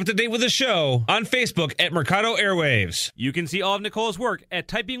Airwaves. Keep up to date with the show on Facebook at Mercado Airwaves. You can see all of Nicole's work at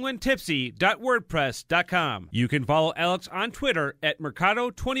typingwhentipsy.wordpress.com. You can follow Alex on Twitter at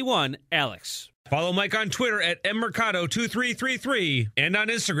Mercado21Alex. Follow Mike on Twitter at mmercado2333 and on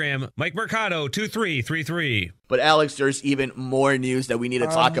Instagram, MikeMercado2333. But Alex, there's even more news that we need to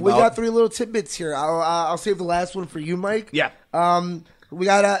talk about. We got 3 little tidbits here. I'll save the last one for you, Mike. Yeah. We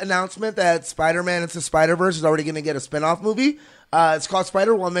got an announcement that Spider-Man Into Spider-Verse is already going to get a spinoff movie. It's called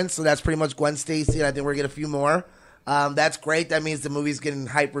Spider-Woman, so that's pretty much Gwen Stacy, and I think we're going to get a few more. That's great. That means the movie's getting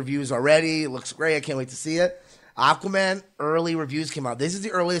hype reviews already. It looks great. I can't wait to see it. Aquaman, early reviews came out. This is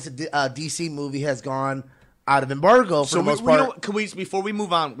the earliest DC movie has gone out of embargo for the most part. Before we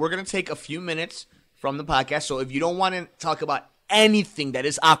move on, we're going to take a few minutes from the podcast. So if you don't want to talk about anything that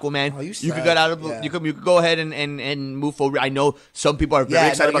is Aquaman, you could get out of you could go ahead and move forward. I know some people are very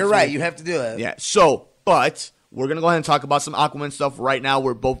excited about it. You're right. You have to do it. Yeah. But we're going to go ahead and talk about some Aquaman stuff right now.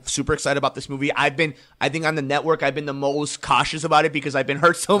 We're both super excited about this movie. I think on the network, I've been the most cautious about it because I've been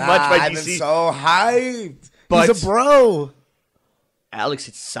hurt so much by DC. I've been so hyped. But he's a bro. Alex,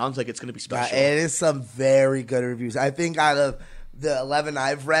 it sounds like it's going to be special. It is some very good reviews. I think out of the 11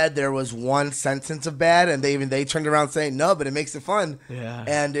 I've read, there was one sentence of bad, and they turned around saying no, but it makes it fun. Yeah.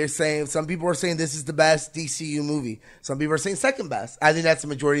 And they're saying, some people are saying this is the best DCU movie. Some people are saying second best. I think that's the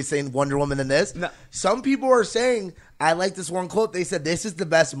majority saying Wonder Woman than this. No. Some people are saying, I like this one quote. They said this is the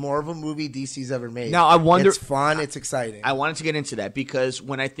best Marvel movie DC's ever made. Now I wonder, it's fun, it's exciting. I wanted to get into that because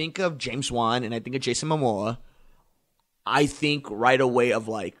when I think of James Wan and I think of Jason Momoa, I think right away of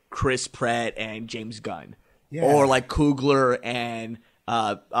like Chris Pratt and James Gunn. Yeah. Or like Coogler and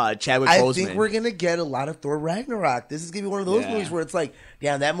Chadwick Boseman. I think we're going to get a lot of Thor Ragnarok. This is going to be one of those movies where it's like,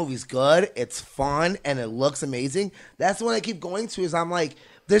 damn, that movie's good, it's fun, and it looks amazing. That's the one I keep going to is I'm like,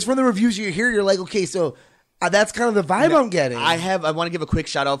 there's from the reviews you hear, you're like, okay, so that's kind of the vibe I'm getting. I want to give a quick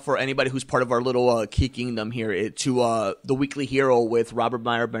shout out for anybody who's part of our little Key Kingdom here to The Weekly Hero with Robert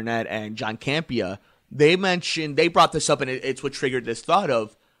Meyer Burnett and John Campia. They brought this up, and it's what triggered this thought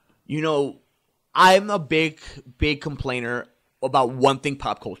of, I'm a big complainer about one thing,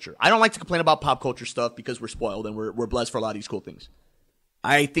 pop culture. I don't like to complain about pop culture stuff because we're spoiled and we're blessed for a lot of these cool things.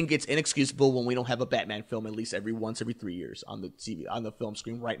 I think it's inexcusable when we don't have a Batman film at least every 3 years on the TV, on the film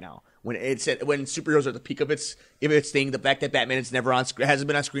screen right now. When superheroes are at the peak of its thing, the fact that Batman is never on screen, hasn't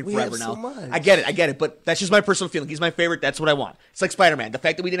been on screen forever now. So much. I get it, but that's just my personal feeling. He's my favorite. That's what I want. It's like Spider-Man. The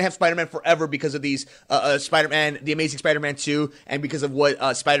fact that we didn't have Spider-Man forever because of these Spider-Man, the Amazing Spider-Man 2, and because of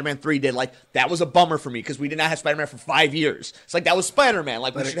what Spider-Man 3 did, like that was a bummer for me because we did not have Spider-Man for 5 years. It's like that was Spider-Man.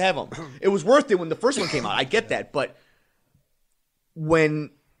 Like we should have him. It was worth it when the first one came out. I get that, but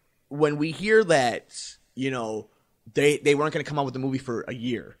when we hear that, they weren't going to come out with a movie for a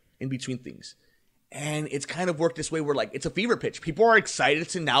year in between things. And it's kind of worked this way where, like, it's a fever pitch. People are excited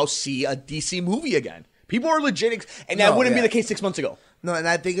to now see a DC movie again. People are legit, and that wouldn't be the case 6 months ago. No, and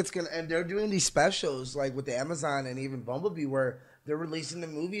I think it's going to, and they're doing these specials, like, with the Amazon and even Bumblebee, where they're releasing the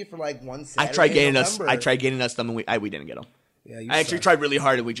movie for, like, one Saturday I tried getting us them, and we didn't get them. Yeah, I actually tried really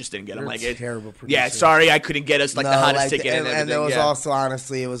hard and we just didn't get them. You're like terrible producer. Yeah, sorry, I couldn't get us the hottest ticket and there was also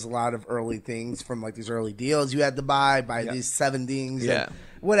honestly it was a lot of early things from like these early deals you had to buy these 7 things. Yeah,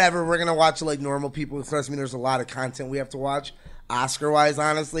 whatever. We're gonna watch it like normal people. Trust me, there's a lot of content we have to watch, Oscar wise,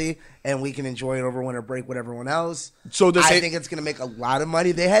 honestly, and we can enjoy it over winter break with everyone else. So I think it's gonna make a lot of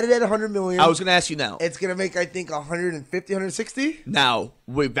money. They had it at $100 million. I was gonna ask you now. It's gonna make I think 150, 160. Now,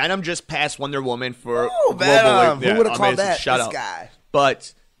 Venom just passed Wonder Woman for Venom. Who would have called that? This guy.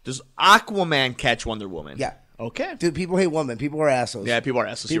 But does Aquaman catch Wonder Woman? Yeah. Okay. Dude, people hate women. People are assholes. Yeah, people are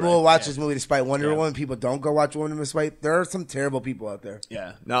assholes. People will watch this movie despite Wonder Woman. People don't go watch Wonder Woman despite. There are some terrible people out there.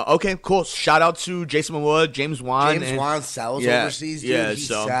 Yeah. No. Okay. Cool. Shout out to Jason Momoa, James Wan. James Wan sells overseas. Dude. He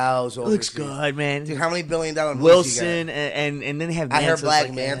sells overseas. Looks good, man. Dude, how many $1 billion movies Wilson and then they have. I heard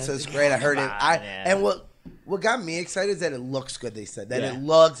Black Mansa's great. I heard it. And what got me excited is that it looks good. They said that it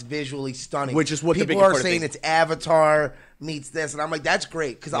looks visually stunning, which is what people are saying. It's Avatar meets this, and I'm like, that's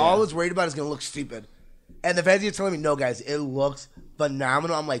great because all I was worried about is going to look stupid. And the fact that you're telling me, no, guys, it looks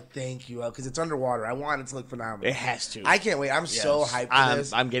phenomenal. I'm like, thank you, because it's underwater. I want it to look phenomenal. It has to. I can't wait. I'm so hyped for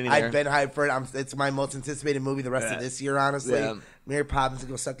this. I'm getting there. I've been hyped for it. It's my most anticipated movie the rest of this year, honestly. Yeah. Mary Poppins to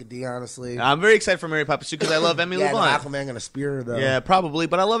go suck a D, honestly. I'm very excited for Mary Poppins too because I love Emily Blunt. Aquaman gonna spear her though. Yeah, probably,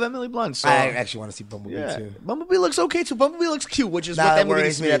 but I love Emily Blunt. So I actually want to see Bumblebee too. Bumblebee looks okay too. Bumblebee looks cute, which is now what that movie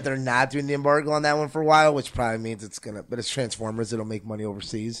worries me that they're not doing the embargo on that one for a while, which probably means it's gonna. But it's Transformers; it'll make money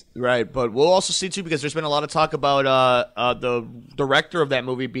overseas, right? But we'll also see too because there's been a lot of talk about the director of that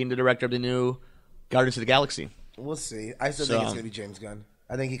movie being the director of the new Guardians of the Galaxy. We'll see. I still think it's gonna be James Gunn.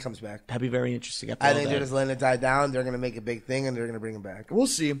 I think he comes back. That'd be very interesting. I think they're just letting it die down. They're going to make a big thing, and they're going to bring him back. We'll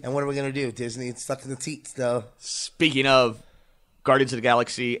see. And what are we going to do? Disney stuck in the teats, though. Speaking of Guardians of the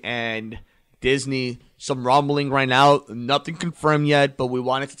Galaxy and Disney, some rumbling right now. Nothing confirmed yet, but we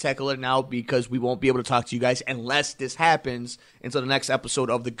wanted to tackle it now because we won't be able to talk to you guys unless this happens until the next episode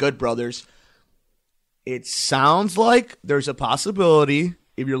of The Good Brothers. It sounds like there's a possibility,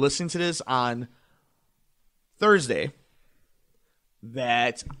 if you're listening to this on Thursday,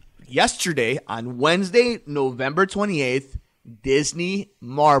 that yesterday, on Wednesday, November 28th, Disney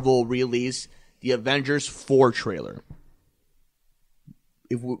Marvel released the Avengers 4 trailer.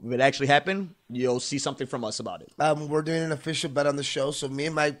 If it actually happened, you'll see something from us about it. We're doing an official bet on the show, so me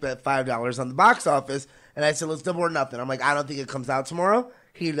and Mike bet $5 on the box office, and I said, let's double or nothing. I'm like, I don't think it comes out tomorrow.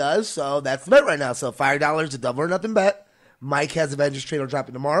 He does, so that's the bet right now. So $5, a double or nothing bet. Mike has Avengers trailer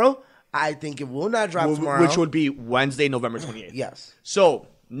dropping tomorrow. I think it will not drop tomorrow. Which would be Wednesday, November 28th. Yes. So,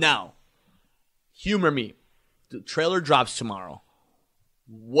 now, humor me. The trailer drops tomorrow.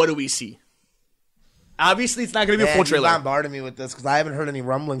 What do we see? Obviously, it's not going to be a full trailer. You bombarded me with this because I haven't heard any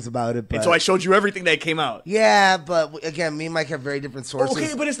rumblings about it. But... And so I showed you everything that came out. Yeah, but again, me and Mike have very different sources.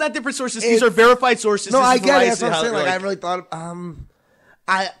 Okay, but it's not different sources. These are verified sources. No, I get it. That's what I'm saying. Like, I really thought,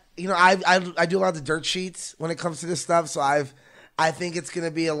 I do a lot of the dirt sheets when it comes to this stuff. So I think it's going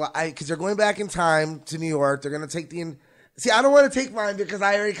to be a lot because they're going back in time to New York. They're going to take See, I don't want to take mine because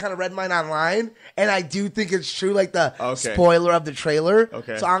I already kind of read mine online, and I do think it's true, like the spoiler of the trailer.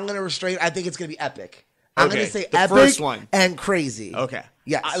 Okay. So I'm going to restrain. I think it's going to be epic. I'm going to say the epic first one. And crazy. Okay.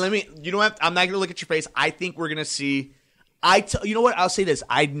 Yes. You know what? I'm not going to look at your face. I think we're going to see. You know what? I'll say this.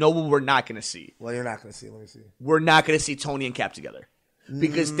 I know what we're not going to see. Well, you're not going to see. Let me see. We're not going to see Tony and Cap together.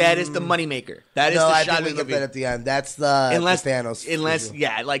 Because that is the moneymaker. That is the shot. I think we get that at the end. That's the Thanos.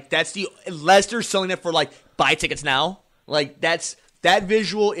 Unless they're selling it for like buy tickets now. Like that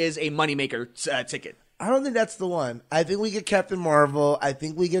visual is a moneymaker ticket. I don't think that's the one. I think we get Captain Marvel. I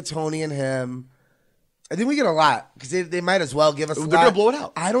think we get Tony and him. I think we get a lot because they might as well give us a lot. They're going to blow it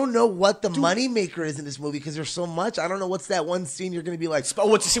out. I don't know what the moneymaker is in this movie because there's so much. I don't know what's that one scene you're going to be like.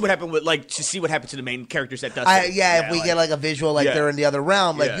 To see what happened to the main characters that does. If we get like a visual they're in the other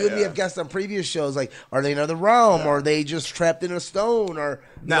realm. Like you and me have guessed on previous shows. Like, are they in another realm? Or are they just trapped in a stone? Or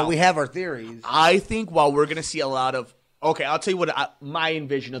we have our theories. I think while we're going to see a lot of. Okay, I'll tell you what my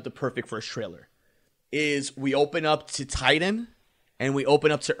envision of the perfect first trailer is. We open up to Titan and we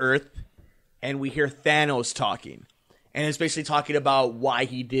open up to Earth. And we hear Thanos talking. And it's basically talking about why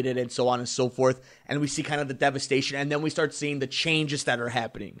he did it and so on and so forth. And we see kind of the devastation. And then we start seeing the changes that are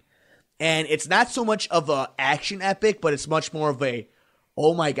happening. And it's not so much of a action epic, but it's much more of a,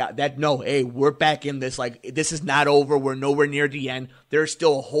 oh my God, we're back in this. Like, this is not over. We're nowhere near the end. There's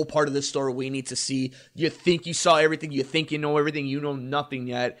still a whole part of the story we need to see. You think you saw everything. You think you know everything. You know nothing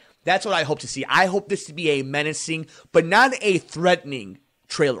yet. That's what I hope to see. I hope this to be a menacing, but not a threatening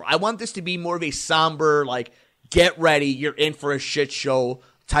trailer. I want this to be more of a somber, like, get ready, you're in for a shit show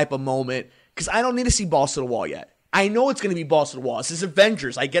type of moment. Because I don't need to see balls to the wall yet. I know it's going to be balls to the wall. This is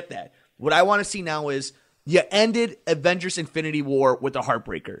Avengers. I get that. What I want to see now is you ended Avengers Infinity War with a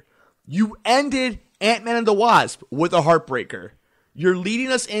heartbreaker. You ended Ant-Man and the Wasp with a heartbreaker. You're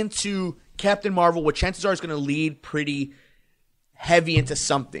leading us into Captain Marvel, which chances are is going to lead pretty heavy into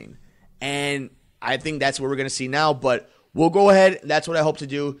something. And I think that's what we're going to see now, but we'll go ahead. That's what I hope to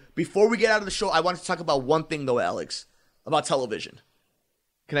do. Before we get out of the show, I want to talk about one thing, though, Alex, about television.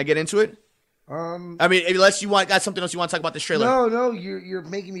 Can I get into it? I mean, unless you got something else you want to talk about this trailer. No, you're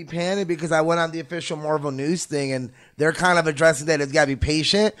making me panic because I went on the official Marvel News thing, and they're kind of addressing that it's got to be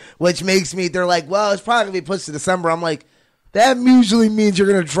patient, which makes me, they're like, well, it's probably going to be pushed to December. I'm like, that usually means you're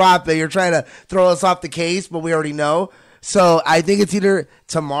going to drop it. You're trying to throw us off the case, but we already know. So I think it's either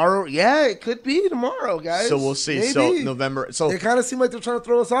tomorrow. Yeah, it could be tomorrow, guys. So we'll see. Maybe. So November. So they kind of seem like they're trying to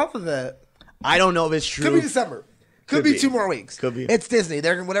throw us off of it. I don't know if it's true. Could be December. Could be 2 more weeks. Could be. It's Disney.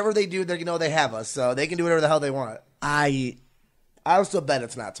 They're whatever they do, they have us, so they can do whatever the hell they want. I'll still bet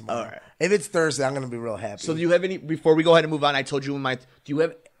it's not tomorrow. All right. If it's Thursday, I'm going to be real happy. So do you have any? Before we go ahead and move on, I told you do you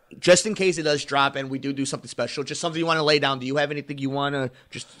have? Just in case it does drop and we do something special, just something you want to lay down. Do you have anything you want to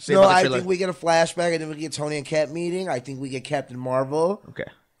just say about the trailer? No, I think we get a flashback. I think we get Tony and Cap meeting. I think we get Captain Marvel. Okay.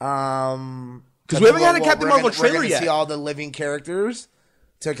 Because we haven't got a Captain Marvel trailer yet. See all the living characters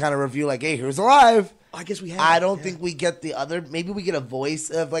to kind of review, like, hey, who's alive? I guess we have. I don't think we get the other. Maybe we get a voice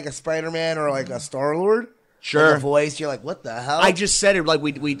of like a Spider-Man or like a Star-Lord. Sure. Like a voice. You're like, what the hell? I just said it like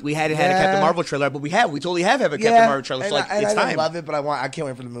we hadn't had a Captain Marvel trailer, but we totally have a Captain Marvel trailer. So it's time. I love it, but I can't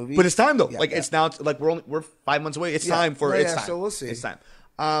wait for the movie. But it's time though. It's now. Like we're 5 months away. It's time for. It's time. So we'll see. It's time.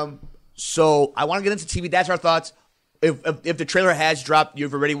 So I want to get into TV. That's our thoughts. If the trailer has dropped,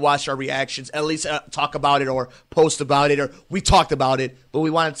 you've already watched our reactions. At least talk about it or post about it, or we talked about it. But we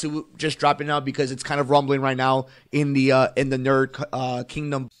wanted to just drop it now because it's kind of rumbling right now in the nerd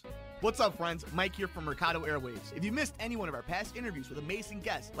kingdom. What's up, friends? Mike here from Mercado Airwaves. If you missed any one of our past interviews with amazing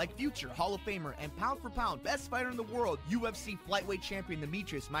guests like future Hall of Famer and pound for pound best fighter in the world, UFC flyweight champion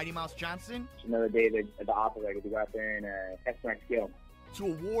Demetrius Mighty Mouse Johnson, another day at the opera, to go out there and test my skill. To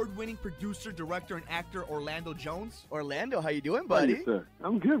award-winning producer, director, and actor Orlando Jones. Orlando, how you doing, buddy? Hey, sir.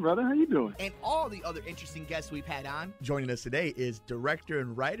 I'm good, brother. How you doing? And all the other interesting guests we've had on. Joining us today is director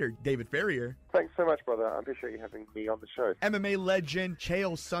and writer David Ferrier. Thanks so much, brother. I appreciate you having me on the show. MMA legend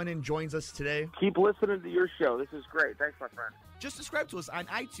Chael Sonnen joins us today. Keep listening to your show. This is great. Thanks, my friend. Just subscribe to us on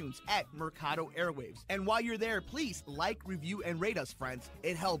iTunes at Mercado Airwaves. And while you're there, please like, review, and rate us, friends.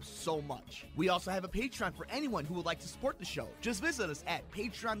 It helps so much. We also have a Patreon for anyone who would like to support the show. Just visit us at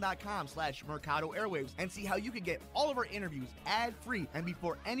patreon.com/Mercado Airwaves and see how you can get all of our interviews ad-free and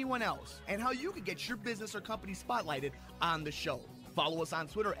before anyone else, and how you can get your business or company spotlighted on the show. Follow us on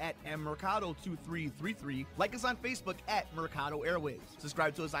Twitter at mmercado2333. Like us on Facebook at Mercado Airwaves.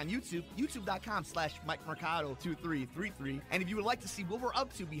 Subscribe to us on YouTube, youtube.com/MikeMercado2333. And if you would like to see what we're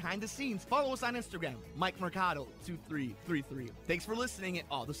up to behind the scenes, follow us on Instagram, MikeMercado2333. Thanks for listening and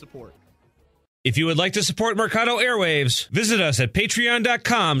all the support. If you would like to support Mercado Airwaves, visit us at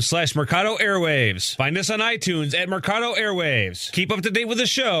patreon.com/Mercado Airwaves. Find us on iTunes at Mercado Airwaves. Keep up to date with the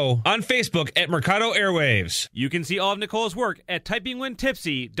show on Facebook at Mercado Airwaves. You can see all of Nicole's work at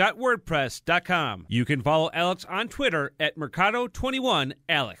typingwhentipsy.wordpress.com. You can follow Alex on Twitter at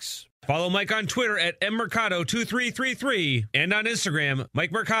Mercado21Alex. Follow Mike on Twitter at mmercado2333 and on Instagram,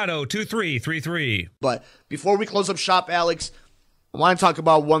 MikeMercado2333. But before we close up shop, Alex, I want to talk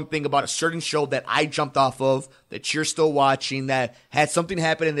about one thing about a certain show that I jumped off of, that you're still watching, that had something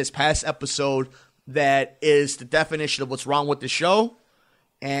happen in this past episode that is the definition of what's wrong with the show.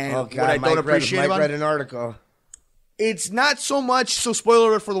 And what I don't appreciate about it. Mike read an article. It's not so much, so spoiler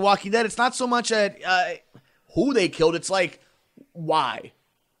alert for The Walking Dead, it's not so much at who they killed, it's like, why?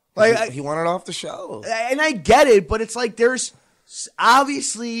 Like he wanted off the show. And I get it, but it's like there's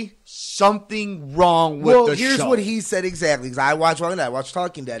obviously something wrong with the show. Well, here's what he said exactly, because I watched Walking Dead, I watched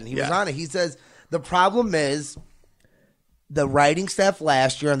Talking Dead, and he was on it. He says, the problem is the writing staff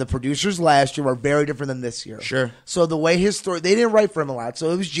last year and the producers last year were very different than this year. Sure. So the way his story, they didn't write for him a lot.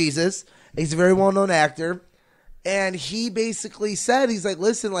 So it was Jesus. He's a very well-known actor. And he basically said, he's like,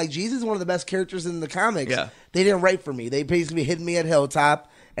 listen, like, Jesus is one of the best characters in the comics. Yeah. They didn't write for me. They basically hid me at Hilltop,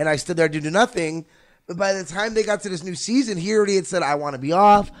 and I stood there to do nothing. But by the time they got to this new season, he already had said, I want to be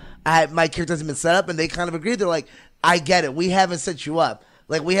off. My character hasn't been set up. And they kind of agreed. They're like, I get it. We haven't set you up.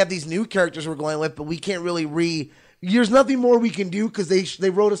 Like, we have these new characters we're going with, but we can't really there's nothing more we can do because they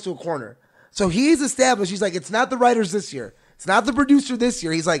wrote us to a corner. So he's established. He's like, it's not the writers this year. It's not the producer this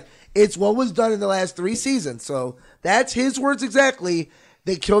year. He's like, it's what was done in the last 3 seasons. So that's his words exactly.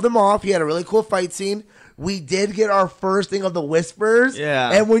 They killed him off. He had a really cool fight scene. We did get our first thing of the Whispers.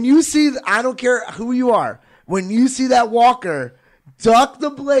 Yeah. And when you see, I don't care who you are, when you see that Walker duck the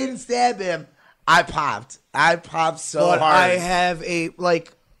blade and stab him, I popped. I popped so hard. I have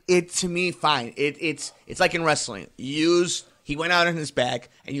to me, fine. It's like in wrestling. He went out on his back,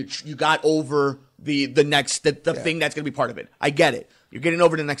 and you got over the next thing that's going to be part of it. I get it. You're getting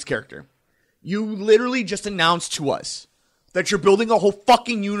over the next character. You literally just announced to us that you're building a whole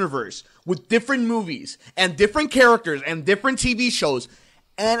fucking universe with different movies and different characters and different TV shows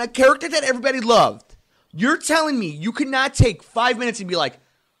and a character that everybody loved. You're telling me you could not take 5 minutes and be like,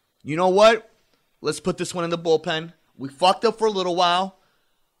 you know what? Let's put this one in the bullpen. We fucked up for a little while.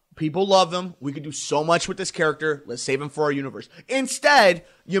 People love him. We could do so much with this character. Let's save him for our universe. Instead,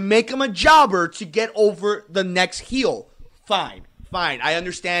 you make him a jobber to get over the next heel. Fine. I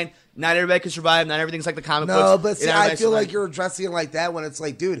understand. Not everybody can survive. Not everything's like the comic books. No, but see, I feel like you're addressing it like that when it's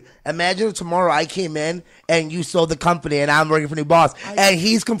like, dude, imagine if tomorrow I came in and you sold the company and I'm working for a new boss and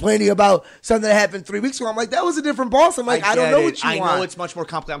he's complaining about something that happened 3 weeks ago. I'm like, that was a different boss. I'm like, I don't know what you want. I know it's much more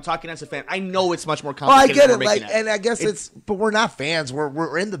complicated. I'm talking as a fan. I know it's much more complicated. Oh, I get it. Like, and I guess but we're not fans.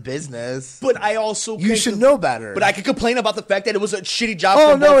 We're in the business. But I also you should know better. But I could complain about the fact that it was a shitty job.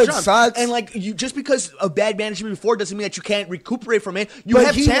 Oh no, it sucks. And like, just because of bad management before doesn't mean that you can't recuperate from it. You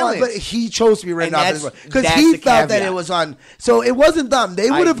have talent. But he chose to be written off because he felt that it was on. So it wasn't them. They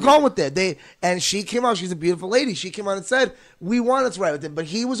would have gone with it. And she came out. She's a beautiful lady. She came out and said, we wanted to write with him, but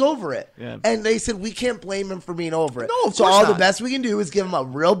he was over it. Yeah. And they said, we can't blame him for being over it. No, of so course all not. the best we can do is give him a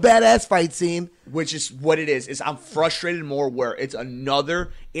real badass fight scene. Which is what it is I'm frustrated more where it's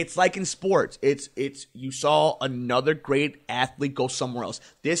like in sports. It's you saw another great athlete go somewhere else.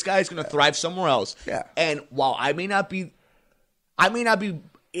 This guy's going to thrive somewhere else. Yeah. And while I may not be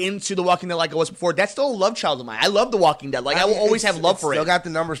into The Walking Dead like I was before, that's still a love child of mine. I love The Walking Dead. Like I will always have love for it. Still got the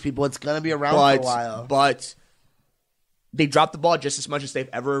numbers, people. It's going to be around for a while. But they dropped the ball just as much as they've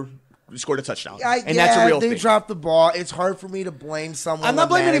ever scored a touchdown. And that's a real thing. They dropped the ball. It's hard for me to blame someone. I'm not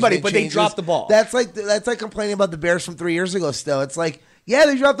blaming anybody, but they dropped the ball. That's like complaining about the Bears from 3 years ago still. It's like, yeah,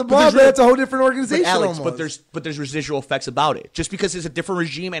 they dropped the ball, but it's a whole different organization. Alex, almost. but there's residual effects about it. Just because it's a different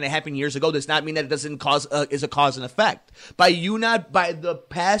regime and it happened years ago does not mean that it doesn't is a cause and effect. By the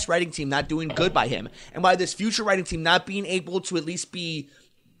past writing team not doing good by him, and by this future writing team not being able to at least be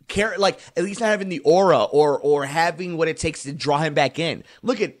at least not having the aura or having what it takes to draw him back in.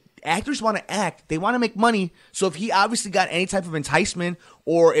 Look at actors want to act. They want to make money. So if he obviously got any type of enticement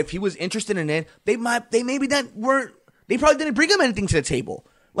or if he was interested in it, they probably didn't bring him anything to the table.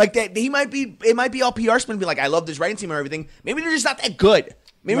 Like that, it might be all PR spin and be like, I love this writing team and everything. Maybe they're just not that good.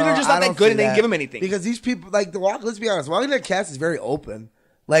 Maybe they're just not that good and they didn't give him anything. Because these people, like let's be honest, Walking Dead cast is very open.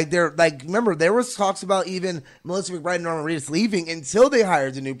 Like remember there was talks about even Melissa McBride and Norman Reedus leaving until they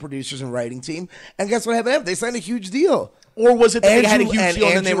hired the new producers and writing team. And guess what happened? They signed a huge deal. Or was it that they had a huge deal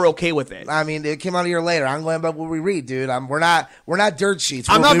and then they were okay with it? I mean, it came out a year later. I'm going by what we read, dude. We're not dirt sheets.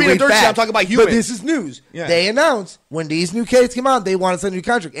 I'm not being a dirt sheet. I'm talking about humans. But this is news. Yeah. They announced when these new kids came out, they wanted to sign a new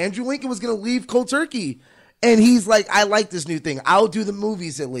contract. Andrew Lincoln was going to leave cold turkey. And he's like, I like this new thing. I'll do the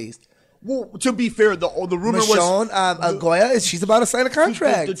movies at least. Well, to be fair, the rumor Michonne Goya, she's about to sign a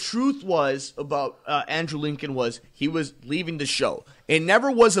contract. The truth was about Andrew Lincoln was he was leaving the show. It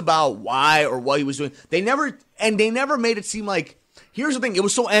never was about why or what he was doing. They never made it seem like. Here's the thing: it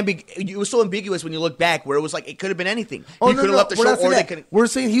was so ambiguous when you look back, where it was like it could have been anything. He could have left the show, or they could. We're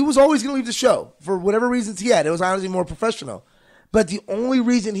saying he was always going to leave the show for whatever reasons he had. It was honestly more professional, but the only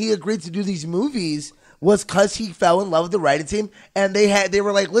reason he agreed to do these movies was because he fell in love with the writing team, and they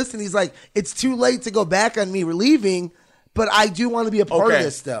were like, listen, he's like, it's too late to go back on me leaving, but I do want to be a part of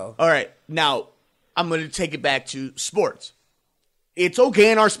this, though. All right, now I'm going to take it back to sports. It's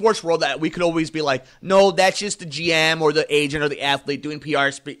okay in our sports world that we could always be like, no, that's just the GM or the agent or the athlete doing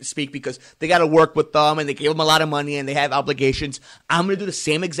PR speak because they got to work with them and they give them a lot of money and they have obligations. I'm going to do the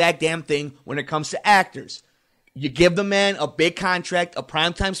same exact damn thing when it comes to actors. You give the man a big contract, a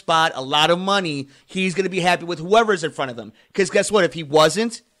primetime spot, a lot of money, he's going to be happy with whoever's in front of him. Because guess what? If he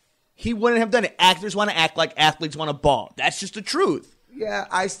wasn't, he wouldn't have done it. Actors want to act like athletes want to ball. That's just the truth. Yeah,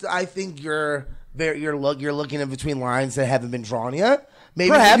 I think you're looking in between lines that haven't been drawn yet.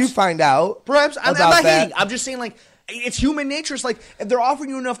 Maybe you find out. Perhaps. I'm not hating. I'm just saying, like, it's human nature. It's like, if they're offering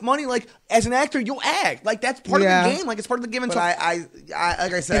you enough money, like, as an actor, you'll act. Like, that's part of the game. Like, it's part of the give and take. Like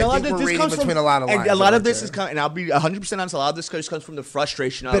I said, I think we're reading between a lot of lines. And a lot of this is coming, and I'll be 100% honest, a lot of this comes from the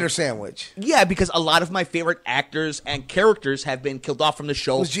frustration of... Bitter sandwich. Yeah, because a lot of my favorite actors and characters have been killed off from the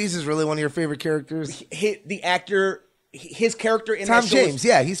show. Was Jesus really one of your favorite characters? His character in Tom James,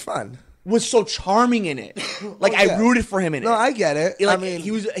 he's fun. Was so charming in it. Like, I rooted for him in it. No, I get it. Like, I mean, he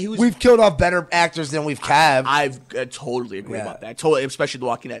was. We've killed off better actors than we've kept. I totally agree about that. Totally, especially The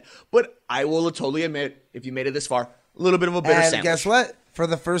Walking Dead. But I will totally admit, if you made it this far, a little bit of a bitter sandwich. And guess what? For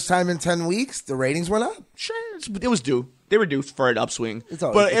the first time in 10 weeks, the ratings went up. Sure, it was due. They were due for an upswing. It's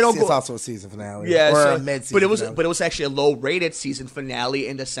also a season finale. Yeah, or a mid-season finale. But it was actually a low-rated season finale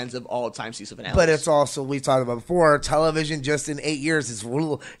in the sense of all-time season finales. But it's also, we talked about before, television just in 8 years is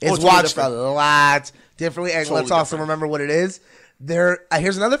watched a lot differently. And let's also remember what it is.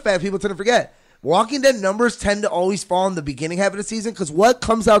 Here's another fact people tend to forget. Walking Dead numbers tend to always fall in the beginning half of the season because what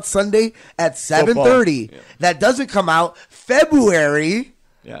comes out Sunday at 7:30 that doesn't come out February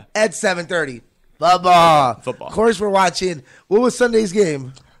at 7:30. Football. Of course, we're watching. What was Sunday's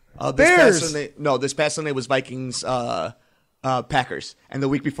game? Bears. This past Sunday was Vikings, Packers, and the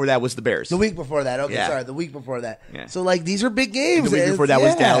week before that was the Bears. The week before that, okay, sorry, the week before that. Yeah. So like these are big games. The week before that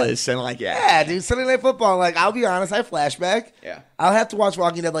was Dallas, and dude, Sunday Night Football. Like I'll be honest, I flashback. Yeah, I'll have to watch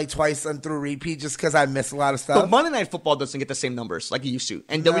Walking Dead like twice and through repeat just because I miss a lot of stuff. But Monday Night Football doesn't get the same numbers like it used to,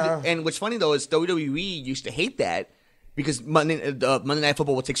 and and what's funny though is WWE used to hate that. Because Monday Night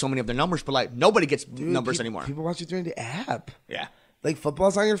Football will take so many of their numbers, but like nobody gets numbers anymore. People watch it during the app. Yeah. Like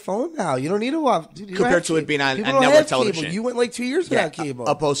football's on your phone now. You don't need to watch. Compared to it being on network television. Cable. You went like 2 years without cable.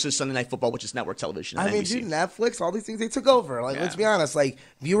 Opposed to Sunday Night Football, which is network television. I mean, dude, Netflix, all these things they took over. Like, let's be honest. Like,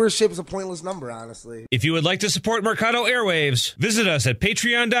 viewership is a pointless number, honestly. If you would like to support Mercado Airwaves, visit us at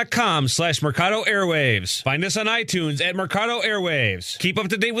patreon.com/Mercado Airwaves. Find us on iTunes at Mercado Airwaves. Keep up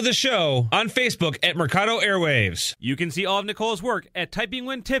to date with the show on Facebook at Mercado Airwaves. You can see all of Nicole's work at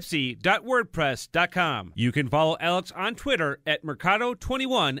typingwhentipsy.wordpress.com. You can follow Alex on Twitter at Mercado21Alex.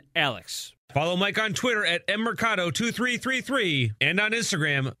 Follow Mike on Twitter at mmercado2333 and on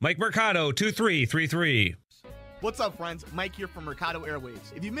Instagram, Mike Mercado2333. What's up, friends? Mike here from Mercado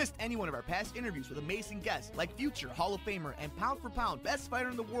Airwaves. If you missed any one of our past interviews with amazing guests like future Hall of Famer and pound for pound best fighter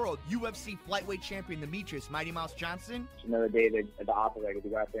in the world, UFC flyweight champion Demetrius Mighty Mouse Johnson, another day at the opera, to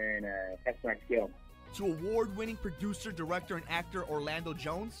go out there and test my skill. To award-winning producer, director, and actor Orlando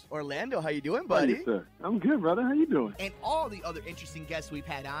Jones. Orlando, how you doing, buddy? Hey, sir. I'm good, brother. How you doing? And all the other interesting guests we've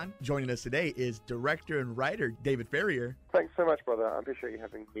had on. Joining us today is director and writer David Farrier. Thanks so much, brother. I appreciate you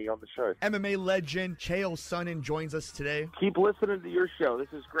having me on the show. MMA legend Chael Sonnen joins us today. Keep listening to your show. This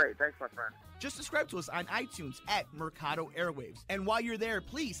is great. Thanks, my friend. Just subscribe to us on iTunes at Mercado Airwaves. And while you're there,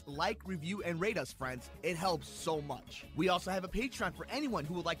 please like, review, and rate us, friends. It helps so much. We also have a Patreon for anyone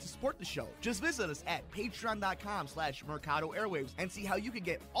who would like to support the show. Just visit us at patreon.com/Mercado Airwaves and see how you can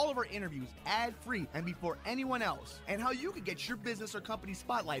get all of our interviews ad-free and before anyone else, and how you can get your business or company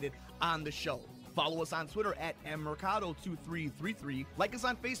spotlighted on the show. Follow us on Twitter at mmercado2333. Like us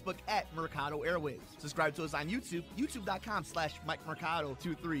on Facebook at Mercado Airwaves. Subscribe to us on YouTube,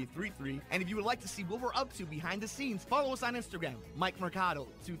 youtube.com/MikeMercado2333. And if you would like to see what we're up to behind the scenes, follow us on Instagram,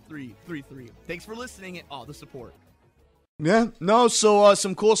 MikeMercado2333. Thanks for listening and all the support. Yeah, no, so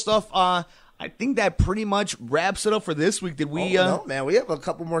some cool stuff. I think that pretty much wraps it up for this week. Did we? No, man, we have a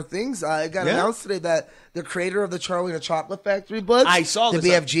couple more things. It got announced today that the creator of the Charlie and the Chocolate Factory books, I saw the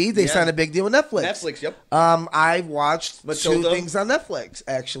this, BFG, they signed a big deal with Netflix. Netflix, yep. I watched Matilda. 2 things on Netflix,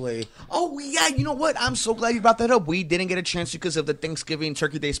 actually. Oh, yeah, you know what? I'm so glad you brought that up. We didn't get a chance because of the Thanksgiving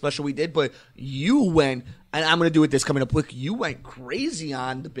Turkey Day special we did, but you went, and I'm going to do it this coming up quick, you went crazy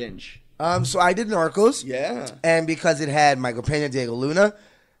on the binge. So I did Narcos. Yeah. And because it had Michael Pena, Diego Luna,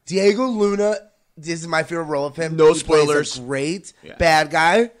 this is my favorite role of him. No He spoilers. plays a great bad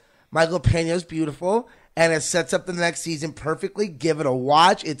guy. Michael Pena's beautiful. And it sets up the next season perfectly. Give it a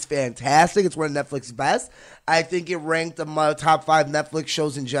watch. It's fantastic. It's one of Netflix's best. I think it ranked among top 5 Netflix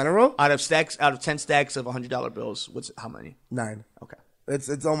shows in general. Out of 10 stacks of $100 bills, how many? 9. Okay.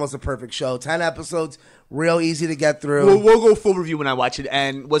 It's almost a perfect show. 10 episodes, real easy to get through. We'll go full review when I watch it.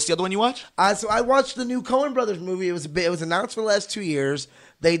 And what's the other one you watch? So I watched the new Coen Brothers movie. It was announced for the last 2 years.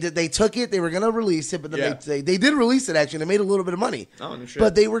 They took it. They were gonna release it, but then they did release it. Actually, they made a little bit of money. Oh, no shit.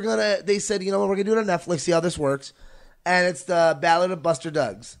 But they said, you know what, we're gonna do it on Netflix. See how this works. And it's the Ballad of Buster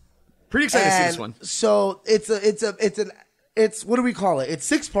Douglas. Pretty excited to see this one. So it's what do we call it? It's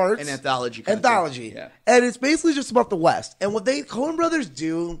 6 parts. An anthology. Anthology. Yeah. And it's basically just about the West. And what Coen Brothers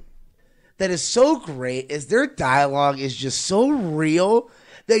do that is so great is their dialogue is just so real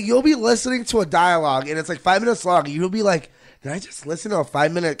that you'll be listening to a dialogue and it's like 5 minutes long. And you'll be like, did I just listen to a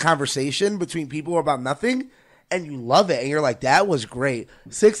 5-minute conversation between people about nothing? And you love it. And you're like, that was great.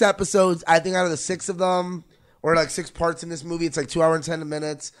 6 episodes. I think out of the 6 of them, or like 6 parts in this movie, it's like 2 hours and 10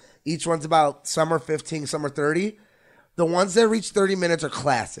 minutes. Each one's about, some are 15, some are 30. The ones that reach 30 minutes are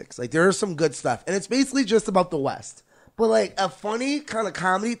classics. Like, there is some good stuff. And it's basically just about the West. But, like, a funny kind of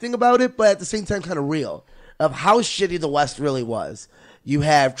comedy thing about it, but at the same time kind of real, of how shitty the West really was. You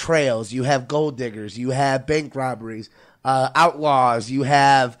have trails. You have gold diggers. You have bank robberies, outlaws. You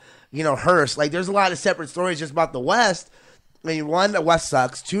have, Hearst. Like, there's a lot of separate stories just about the West. I mean, 1, the West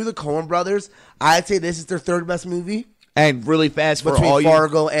sucks. 2, the Coen Brothers. I'd say this is their 3rd best movie. And really fast for between all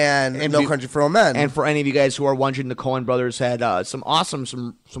Fargo and No Country for Old Men. And for any of you guys who are wondering, the Coen Brothers had some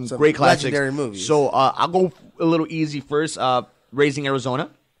great classics. Legendary movies. So I'll go a little easy first. Raising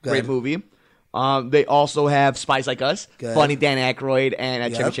Arizona, great movie. They also have Spies Like Us, funny Dan Aykroyd and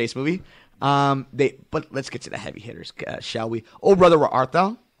a Chevy Chase movie. But let's get to the heavy hitters, shall we? Oh Brother, Where Art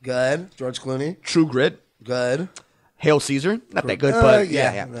Thou? Good. George Clooney. True Grit. Good. Hail Caesar. Not that good, but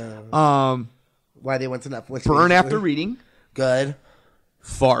yeah. Why they went to Netflix. Burn basically. After Reading. Good.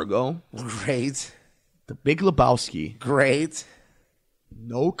 Fargo. Great. The Big Lebowski. Great.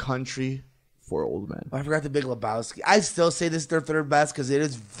 No Country for Old Men. Oh, I forgot The Big Lebowski. I still say this is their 3rd best because it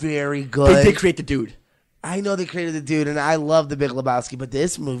is very good. But they create the dude. I know they created the dude, and I love The Big Lebowski, but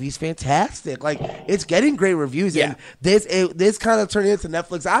this movie's fantastic. Like, it's getting great reviews, and this kind of turned into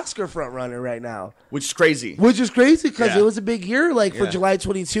Netflix Oscar frontrunner right now. Which is crazy. Which is crazy, because it was a big year, for July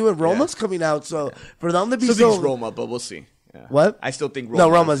 22, and Roma's coming out, so for them to be still think it's Roma, but we'll see. Yeah. What? I still think Roma. No,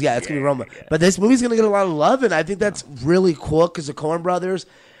 Roma's, it's going to be Roma. Yeah. But this movie's going to get a lot of love, and I think that's really cool, because the Coen Brothers,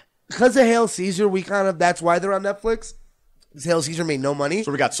 because of Hail Caesar, that's why they're on Netflix. Because Hail Caesar made no money.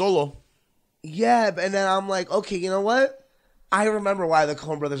 So we got Solo. Yeah, and then I'm like, okay, you know what? I remember why the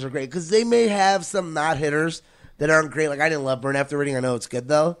Coen Brothers are great. Because they may have some not-hitters that aren't great. Like, I didn't love Burn After Reading. I know it's good,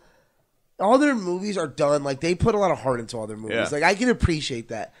 though. All their movies are done. Like, they put a lot of heart into all their movies. Yeah. Like, I can appreciate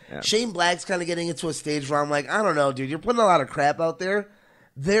that. Yeah. Shane Black's kind of getting into a stage where I'm like, I don't know, dude. You're putting a lot of crap out there.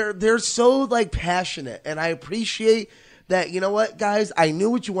 They're so, passionate. And I appreciate that, you know what, guys? I knew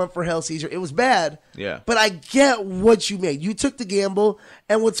what you want for Hail Caesar. It was bad. Yeah. But I get what you made. You took the gamble.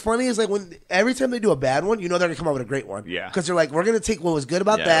 And what's funny is, every time they do a bad one, you know they're going to come up with a great one. Yeah. Because they're like, we're going to take what was good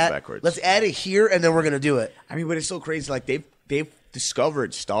about that. Backwards. Let's add it here, and then we're going to do it. I mean, but it's so crazy. Like, they've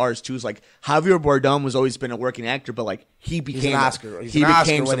discovered stars, too. It's like, Javier Bardem has always been a working actor, but, he became... He's an Oscar. He's an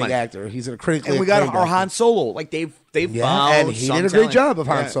Oscar-winning actor. He's a critically acclaimed actor. And we got our Han Solo. Like, they've found and he did a great job of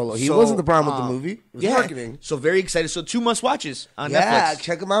Han Solo. He wasn't the problem with the movie. It was marketing. So very excited. So 2 must-watches on Netflix. Yeah,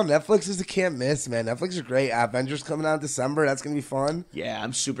 check them out. Netflix is a can't miss, man. Netflix is great. Avengers coming out in December. That's going to be fun. Yeah,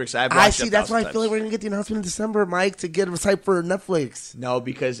 I'm super excited. I see. That's why I feel like we're going to get the announcement in December, Mike, to get us hyped for Netflix. No,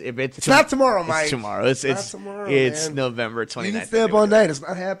 because if it's not tomorrow, Mike. It's tomorrow. It's not tomorrow, it's man. November 29th. You can stay up all night. It's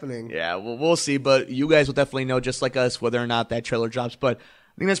not happening. Yeah, well, we'll see. But you guys will definitely know, just like us, whether or not that trailer drops. But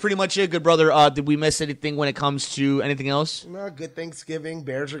think that's pretty much it, good brother. Did we miss anything when it comes to anything else? No, good Thanksgiving.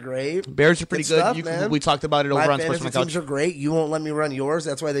 Bears are great. Bears are pretty good. Stuff, man. We talked about it over on Sports My teams are great. You won't let me run yours.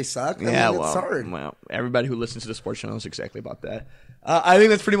 That's why they suck. It's hard. Well, everybody who listens to the sports channel knows exactly about that. I think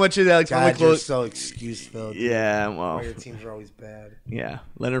that's pretty much it, Alex. God, you're so excuse-filled. Yeah, well. Why your teams are always bad. Yeah,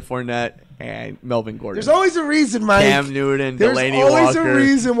 Leonard Fournette and Melvin Gordon. There's always a reason, Mike. Cam Newton, Delaney Walker. There's always a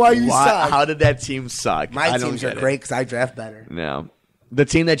reason why you suck. How did that team suck? My teams are great because I draft better. No. The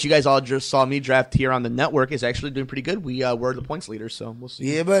team that you guys all just saw me draft here on the network is actually doing pretty good. We're the points leaders, so we'll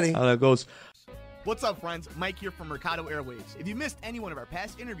see Yeah, buddy. how that goes. What's up, friends? Mike here from Mercado Airwaves. If you missed any one of our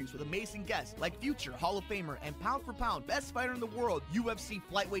past interviews with amazing guests like future Hall of Famer and pound for pound best fighter in the world, UFC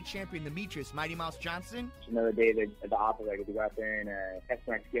flyweight champion Demetrius Mighty Mouse Johnson, It's another day at the office. I get to go out there and test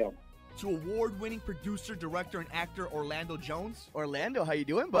my skill. to award-winning producer, director, and actor Orlando Jones, Orlando, how you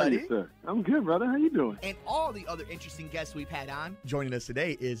doing, Hey, buddy? sir. I'm good, brother. How you doing? and all the other interesting guests we've had on. Joining us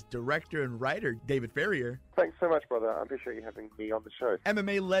today is director and writer David Ferrier. Thanks so much, brother. I appreciate you having me on the show.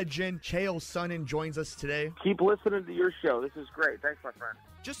 MMA legend Chael Sonnen joins us today. Keep listening to your show. This is great. Thanks, my friend.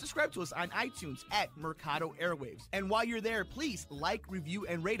 Just subscribe to us on iTunes at Mercado Airwaves. And while you're there, please like, review,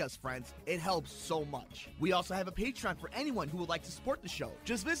 and rate us, friends. It helps so much. We also have a Patreon for anyone who would like to support the show.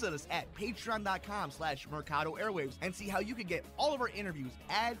 Just visit us at patreon.com/Mercado Airwaves and see how you can get all of our interviews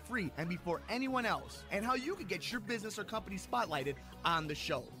ad-free and before anyone else, and how you can get your business or company spotlighted on the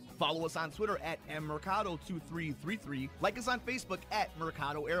show. Follow us on Twitter at mmercado2333. Like us on Facebook at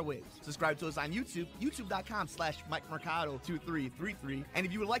Mercado Airwaves. Subscribe to us on YouTube, youtube.com/MikeMercado2333. And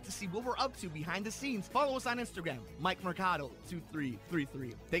if you would like to see what we're up to behind the scenes, follow us on Instagram,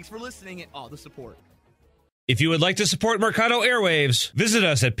 MikeMercado2333. Thanks for listening and all the support. If you would like to support Mercado Airwaves, visit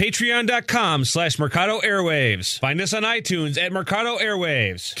us at patreon.com/Mercado Airwaves. Find us on iTunes at Mercado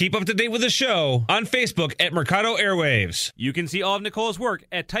Airwaves. Keep up to date with the show on Facebook at Mercado Airwaves. You can see all of Nicole's work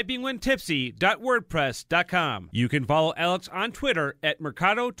at typingwhentipsy.wordpress.com. You can follow Alex on Twitter at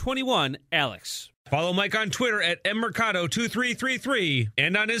Mercado21Alex. Follow Mike on Twitter at mmercado2333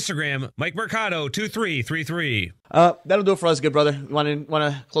 and on Instagram, MikeMercado2333. That'll do it for us, good brother. You want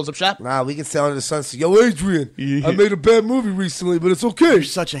to close up shop? Nah, we can stay under the sun. Yo, Adrian, I made a bad movie recently, but it's okay. You're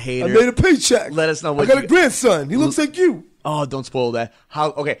such a hater. I made a paycheck. Let us know what I got a grandson. He looks like you. Oh, don't spoil that.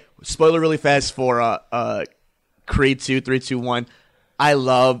 Okay, spoiler really fast for Creed 2, 3, 2, 1. I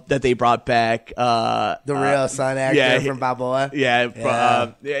love that they brought back the real son actor from Balboa. Yeah,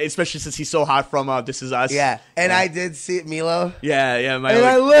 especially since he's so hot from This Is Us. Yeah, and I did see it, Milo. Yeah.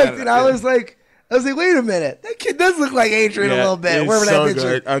 I looked, and I was like, wait a minute, that kid does look like Adrian a little bit. Where so that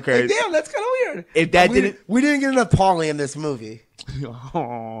picture? Good. Okay, like, damn, that's kind of weird. If that we didn't get enough Paulie in this movie.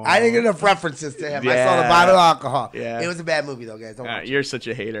 I didn't get enough references to him. I saw the bottle of alcohol. Yeah. It was a bad movie, though, guys. Don't watch you're such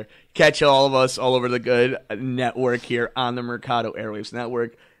a hater. Catch all of us all over the good network here on the Mercado Airwaves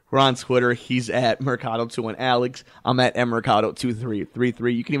Network. We're on Twitter. He's at Mercado21Alex. I'm at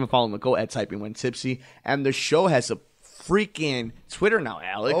mmercado2333. You can even follow Nicole at typingwhentipsy. And the show has a freaking Twitter now,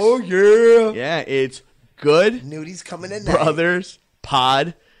 Alex. Oh, yeah. Yeah, it's good. Nudie's coming in now. Brothers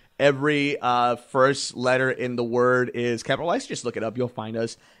Pod. Every first letter in the word is capitalized. Just look it up. You'll find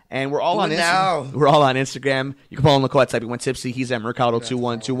us. And we're all on Instagram. We're all on Instagram. You can follow Nicole at typingwhentipsy. He's at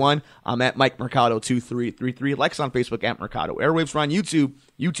Mercado2121. I'm at Mike Mercado2333. Like us on Facebook at Mercado Airwaves. We're on YouTube.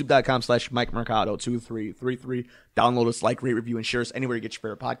 YouTube.com/Mike Mercado2333. Download us, like, rate, review, and share us anywhere you get your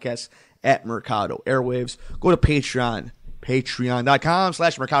favorite podcasts at Mercado Airwaves. Go to Patreon.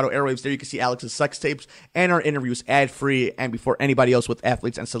 Patreon.com/Mercado Airwaves. There you can see Alex's sex tapes and our interviews ad-free and before anybody else with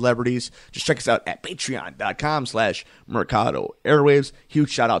athletes and celebrities. Just check us out at Patreon.com/Mercado Airwaves. Huge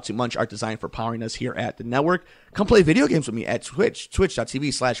shout out to Munch Art Design for powering us here at the network. Come play video games with me at Twitch,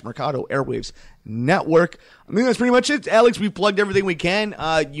 twitch.tv/Mercado Airwaves Network. I think that's pretty much it. Alex, we plugged everything we can.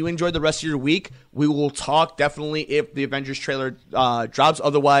 You enjoyed the rest of your week. We will talk definitely if the Avengers trailer drops.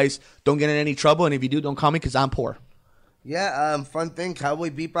 Otherwise, don't get in any trouble. And if you do, don't call me because I'm poor. Yeah, fun thing.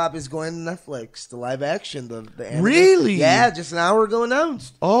 Cowboy Bebop is going to Netflix. The live action, the anime. Really? Yeah, just an hour ago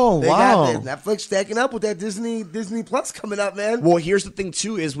announced. Oh, they wow! Got Netflix stacking up with that Disney Plus coming up, man. Well, here's the thing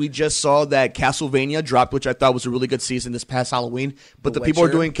too: is we just saw that Castlevania dropped, which I thought was a really good season this past Halloween. But the people are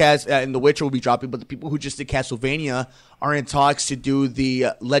doing and The Witcher will be dropping. But the people who just did Castlevania are in talks to do the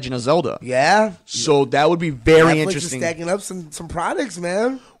Legend of Zelda. Yeah. So that would be very Netflix interesting. Is stacking up some products,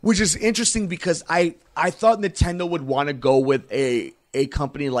 man. Which is interesting because I thought Nintendo would want to go with a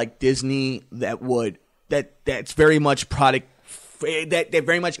company like Disney that's very much product that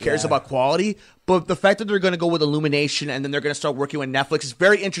very much cares about quality. But the fact that they're going to go with Illumination and then they're going to start working with Netflix is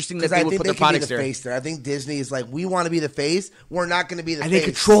very interesting that they would put their products there. I think Disney is like, we want to be the face. We're not going to be the face. And they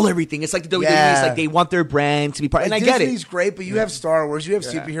control everything. It's like the WWE. It's like they want their brand to be part. And I get it. Disney's great, but you have Star Wars, you have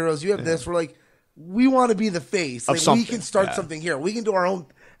superheroes, you have this. We're like, we want to be the face. Like, we can start something here. We can do our own.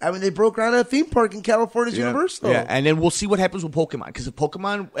 I mean, they broke ground at a theme park in California's Universal. Yeah, and then we'll see what happens with Pokemon. Because if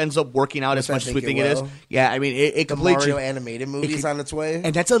Pokemon ends up working out as much as we think it is, I mean, it completely. The Mario animated movie's on its way.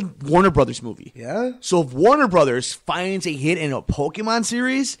 And that's a Warner Brothers movie. Yeah. So if Warner Brothers finds a hit in a Pokemon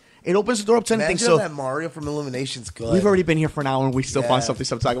series, it opens the door up to anything. So that Mario from Illumination's good. We've already been here for an hour and we still find something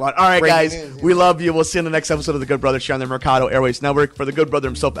to talk about. All right, guys. We love you. We'll see you in the next episode of The Good Brothers here on the Mercado Airways Network. For the Good Brother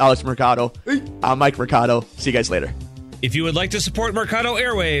himself, Alex Mercado. I'm Mike Mercado. See you guys later. If you would like to support Mercado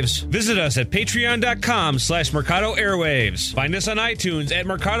Airwaves, visit us at patreon.com/Mercado Airwaves. Find us on iTunes at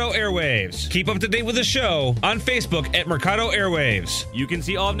Mercado Airwaves. Keep up to date with the show on Facebook at Mercado Airwaves. You can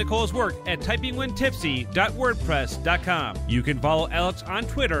see all of Nicole's work at typingwhentipsy.wordpress.com. You can follow Alex on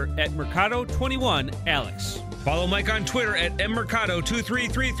Twitter at Mercado21Alex. Follow Mike on Twitter at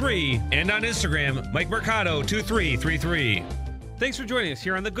mmercado2333 and on Instagram, Mike Mercado2333. Thanks for joining us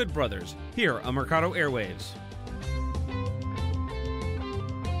here on The Good Brothers, here on Mercado Airwaves.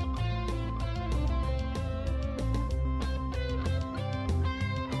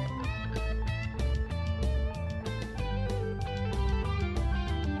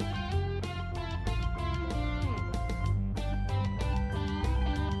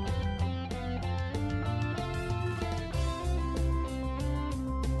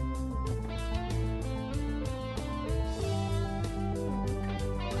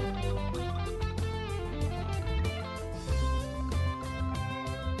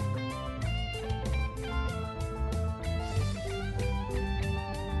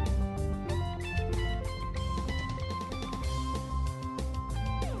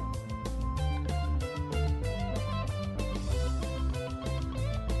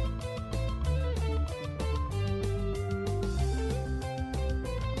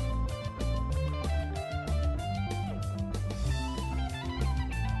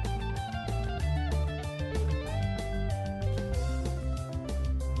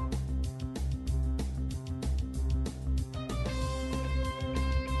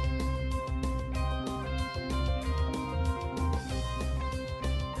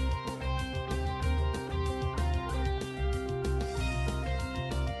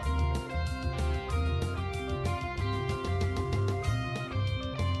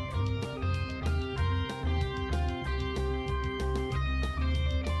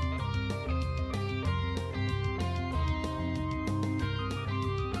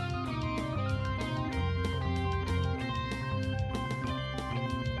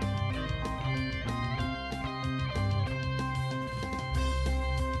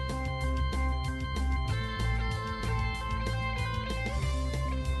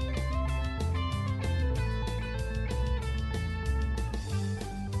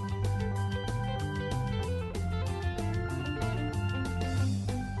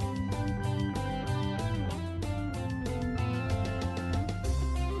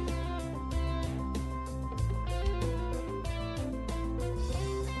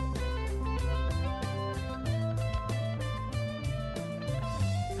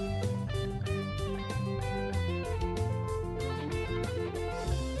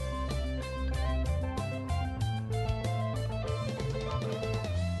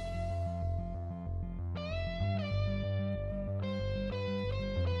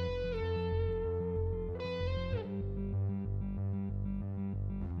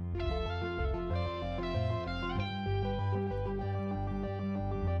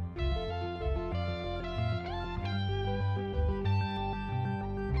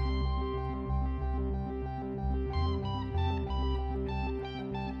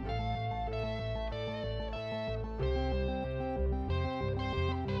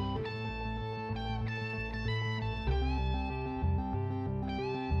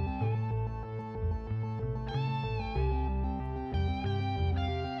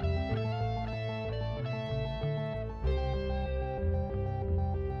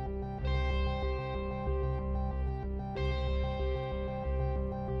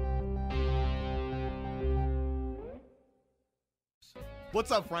 What's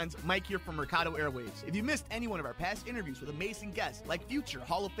up, friends? Mike here from Mercado Airwaves. If you missed any one of our past interviews with amazing guests like future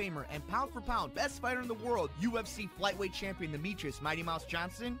Hall of Famer and pound for pound best fighter in the world, UFC flyweight champion Demetrius Mighty Mouse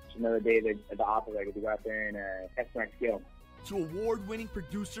Johnson. Another day at the office, I get to go out there and test my skill. to award-winning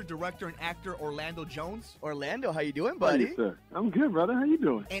producer, director, and actor Orlando Jones. Orlando, how you doing, buddy? Hey, sir. I'm good, brother. How you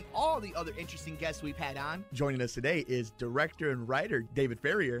doing? And all the other interesting guests we've had on. Joining us today is director and writer David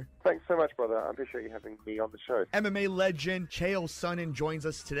Farrier. Thanks so much, brother. I appreciate you having me on the show. MMA legend Chael Sonnen joins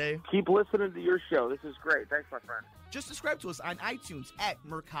us today. Keep listening to your show. This is great. Thanks, my friend. Just subscribe to us on iTunes at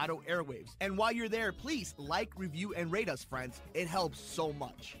Mercado Airwaves. And while you're there, please like, review, and rate us, friends. It helps so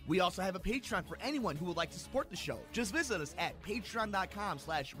much. We also have a Patreon for anyone who would like to support the show. Just visit us at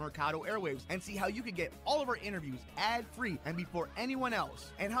patreon.com/Mercado Airwaves and see how you can get all of our interviews ad-free and before anyone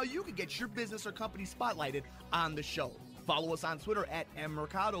else, and how you can get your business or company spotlighted on the show. Follow us on Twitter at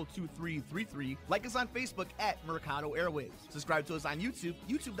mmercado2333. Like us on Facebook at Mercado Airwaves. Subscribe to us on YouTube,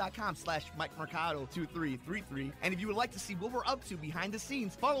 youtube.com/MikeMercado2333. And if you would like to see what we're up to behind the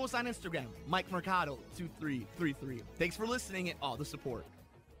scenes, follow us on Instagram, MikeMercado2333. Thanks for listening and all the support.